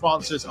proud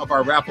sponsors of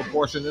our raffle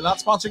portion. They're not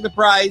sponsoring the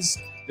prize.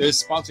 They're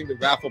sponsoring the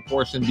raffle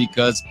portion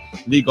because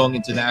Lee Gong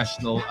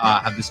International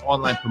have this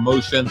online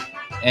promotion,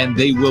 and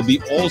they will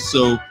be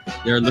also,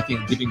 they're looking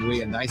at giving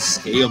away a nice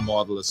scale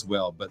model as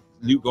well. But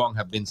Lee Gong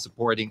have been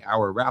supporting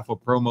our raffle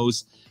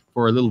promos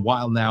for a little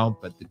while now,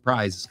 but the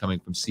prize is coming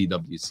from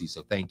CWC.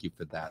 So thank you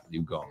for that, Lee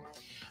Gong,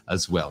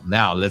 as well.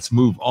 Now let's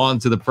move on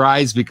to the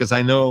prize, because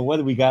I know, what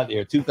do we got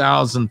here?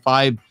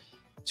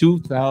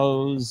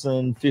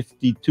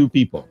 2,052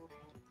 people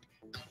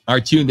are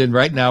tuned in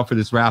right now for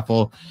this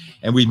raffle,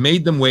 and we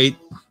made them wait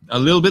a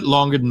little bit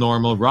longer than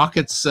normal.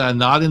 Rocket's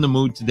not in the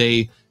mood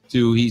today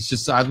he's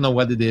just, I don't know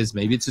what it is.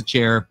 Maybe it's a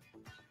chair,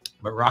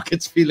 but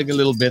Rocket's feeling a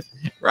little bit,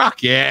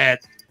 Rocket,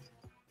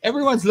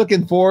 everyone's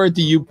looking forward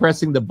to you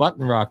pressing the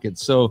button, Rocket.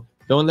 So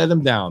don't let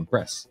them down.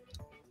 Press.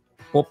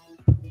 Now,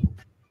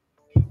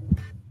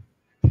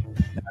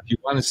 if you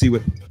want to see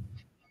what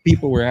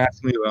people were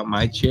asking me about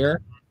my chair,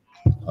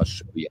 I'll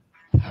show you.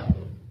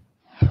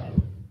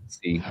 Let's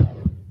see.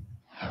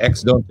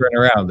 X, don't turn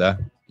around, huh?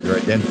 You're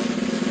identical.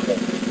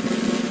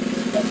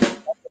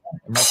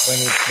 when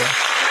it's.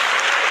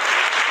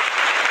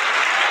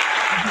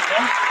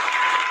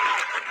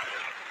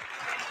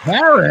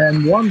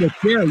 Karen won the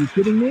chair. Are you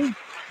kidding me?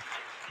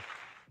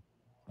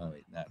 Oh,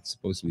 wait, that's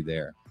supposed to be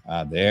there.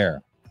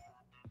 There.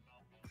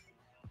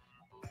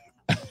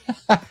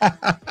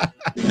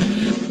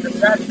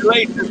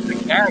 Congratulations to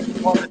Karen.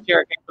 You won the chair.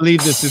 I can't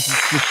believe this. This is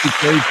just too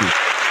crazy.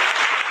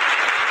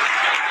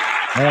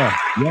 Oh,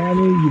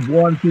 Yanni, you've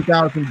won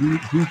 2,000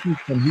 GCs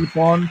from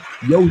Hipon,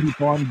 Yo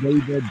Hipon,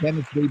 David,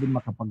 Dennis David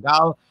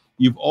Macapagal.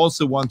 You've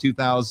also won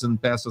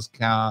 2,000 pesos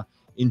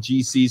in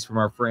GCs from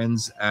our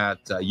friends at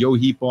Yo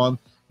Hipon.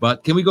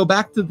 But can we go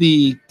back to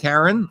the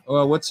Karen?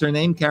 What's her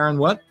name? Karen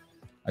what?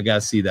 I got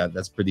to see that.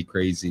 That's pretty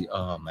crazy.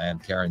 Oh, man,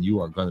 Karen, you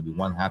are going to be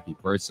one happy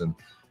person.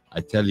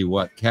 I tell you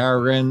what,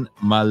 Karen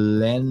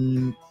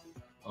Malen.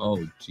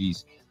 Oh,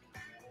 geez.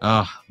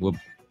 We'll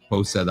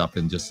post that up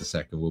in just a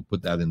second. We'll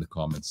put that in the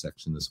comments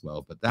section as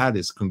well. But that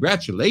is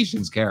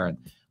congratulations, Karen.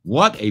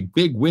 What a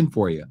big win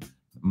for you.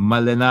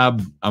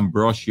 Malenab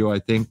Ambrosio, I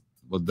think.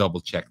 We'll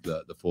double check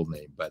the full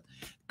name. But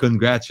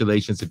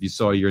congratulations if you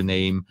saw your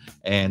name.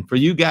 And for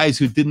you guys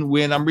who didn't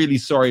win, I'm really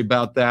sorry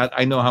about that.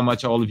 I know how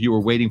much all of you were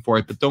waiting for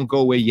it, but don't go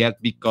away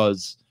yet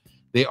because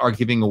they are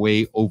giving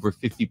away over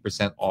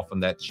 50% off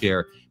on that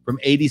chair. From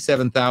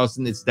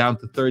 87,000, it's down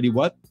to 30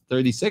 what?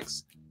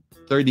 36?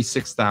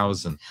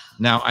 36,000.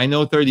 Now, I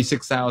know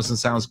 36,000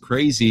 sounds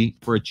crazy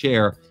for a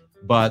chair,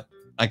 but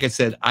like I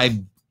said,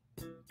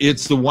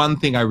 it's the one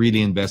thing I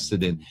really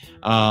invested in.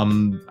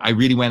 I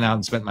really went out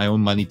and spent my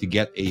own money to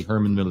get a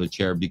Herman Miller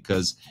chair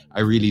because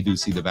I really do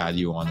see the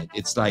value on it.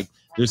 It's like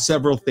there's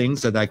several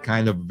things that I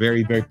kind of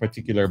very, very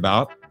particular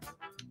about.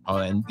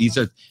 And these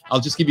are, I'll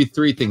just give you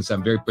three things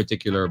I'm very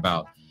particular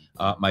about.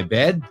 My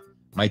bed,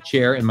 my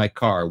chair, and my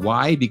car.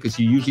 Why? Because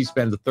you usually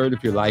spend a third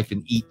of your life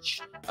in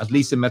each. At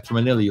least in Metro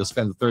Manila, you'll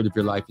spend a third of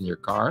your life in your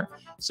car.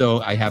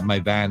 So I have my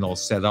van all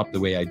set up the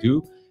way I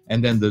do.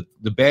 And then the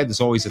bed is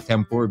always a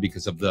tempur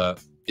because of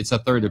it's a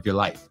third of your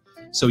life.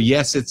 So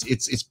yes, it's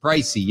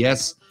pricey.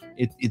 Yes,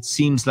 it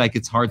seems like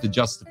it's hard to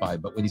justify,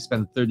 but when you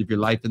spend a third of your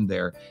life in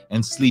there,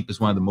 and sleep is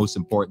one of the most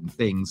important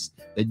things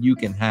that you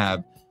can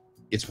have,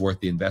 it's worth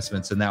the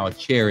investment. So now a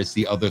chair is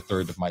the other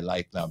third of my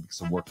life now because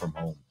I work from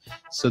home.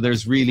 So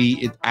there's really,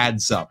 it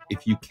adds up.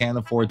 If you can't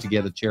afford to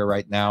get a chair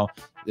right now,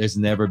 there's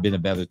never been a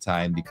better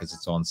time because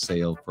it's on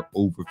sale for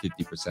over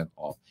 50%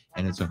 off.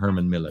 And it's a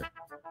Herman Miller.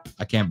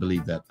 I can't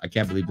believe that. I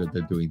can't believe that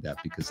they're doing that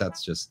because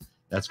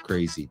that's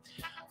crazy.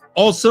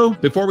 Also,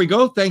 before we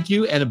go, thank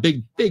you. And a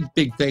big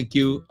thank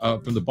you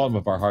from the bottom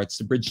of our hearts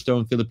to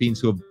Bridgestone Philippines,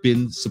 who have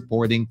been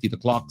supporting Tito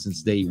Clock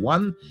since day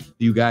one.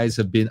 You guys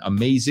have been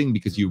amazing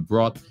because you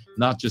brought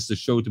not just the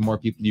show to more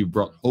people, you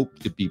brought hope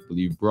to people,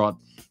 you brought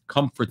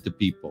comfort to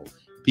people.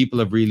 People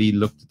have really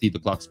looked at Tito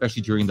Clock,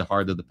 especially during the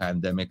heart of the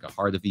pandemic, a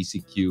heart of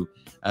ECQ,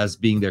 as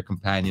being their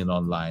companion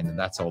online. And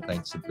that's all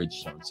thanks to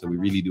Bridgestone. So we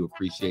really do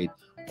appreciate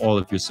all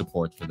of your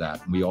support for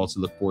that. And we also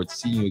look forward to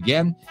seeing you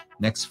again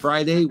next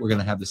Friday. We're going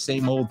to have the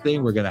same old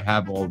thing. We're going to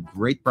have all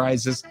great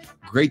prizes,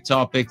 great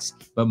topics,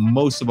 but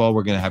most of all,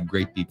 we're going to have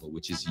great people,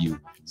 which is you.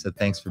 So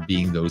thanks for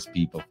being those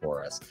people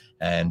for us.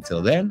 And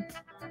until then,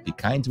 be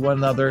kind to one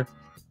another.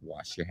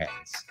 Wash your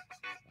hands.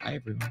 Bye,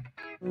 everyone.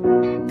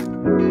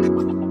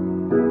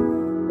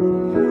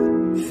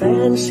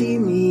 Fancy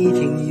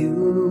meeting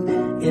you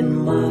in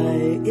my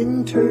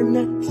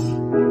internet.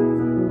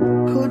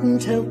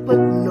 Couldn't help but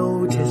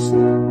notice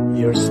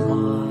your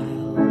smile,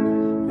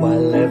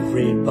 while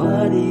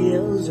everybody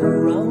else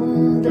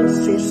around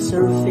us is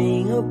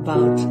surfing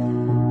about.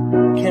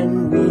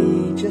 Can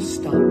we just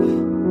stop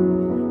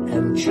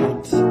and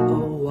chat a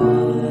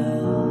while?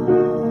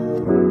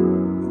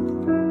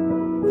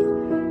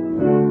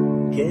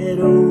 Get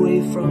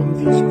away from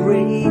these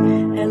gray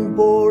and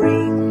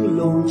boring,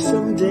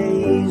 lonesome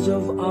days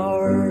of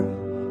our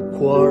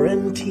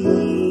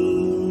quarantine.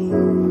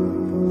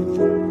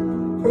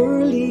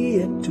 Early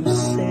yet to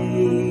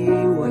say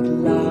what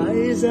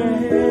lies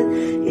ahead.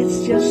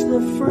 It's just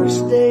the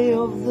first day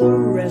of the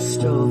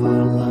rest of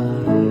our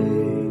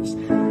lives.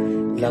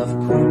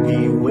 Love could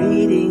be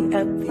waiting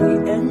at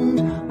the end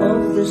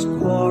of this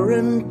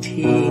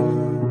quarantine.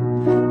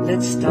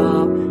 Let's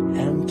stop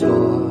and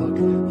talk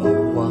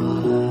a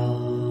while.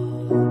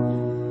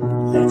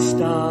 Let's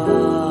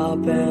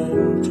stop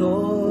and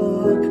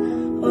talk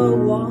a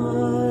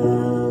while.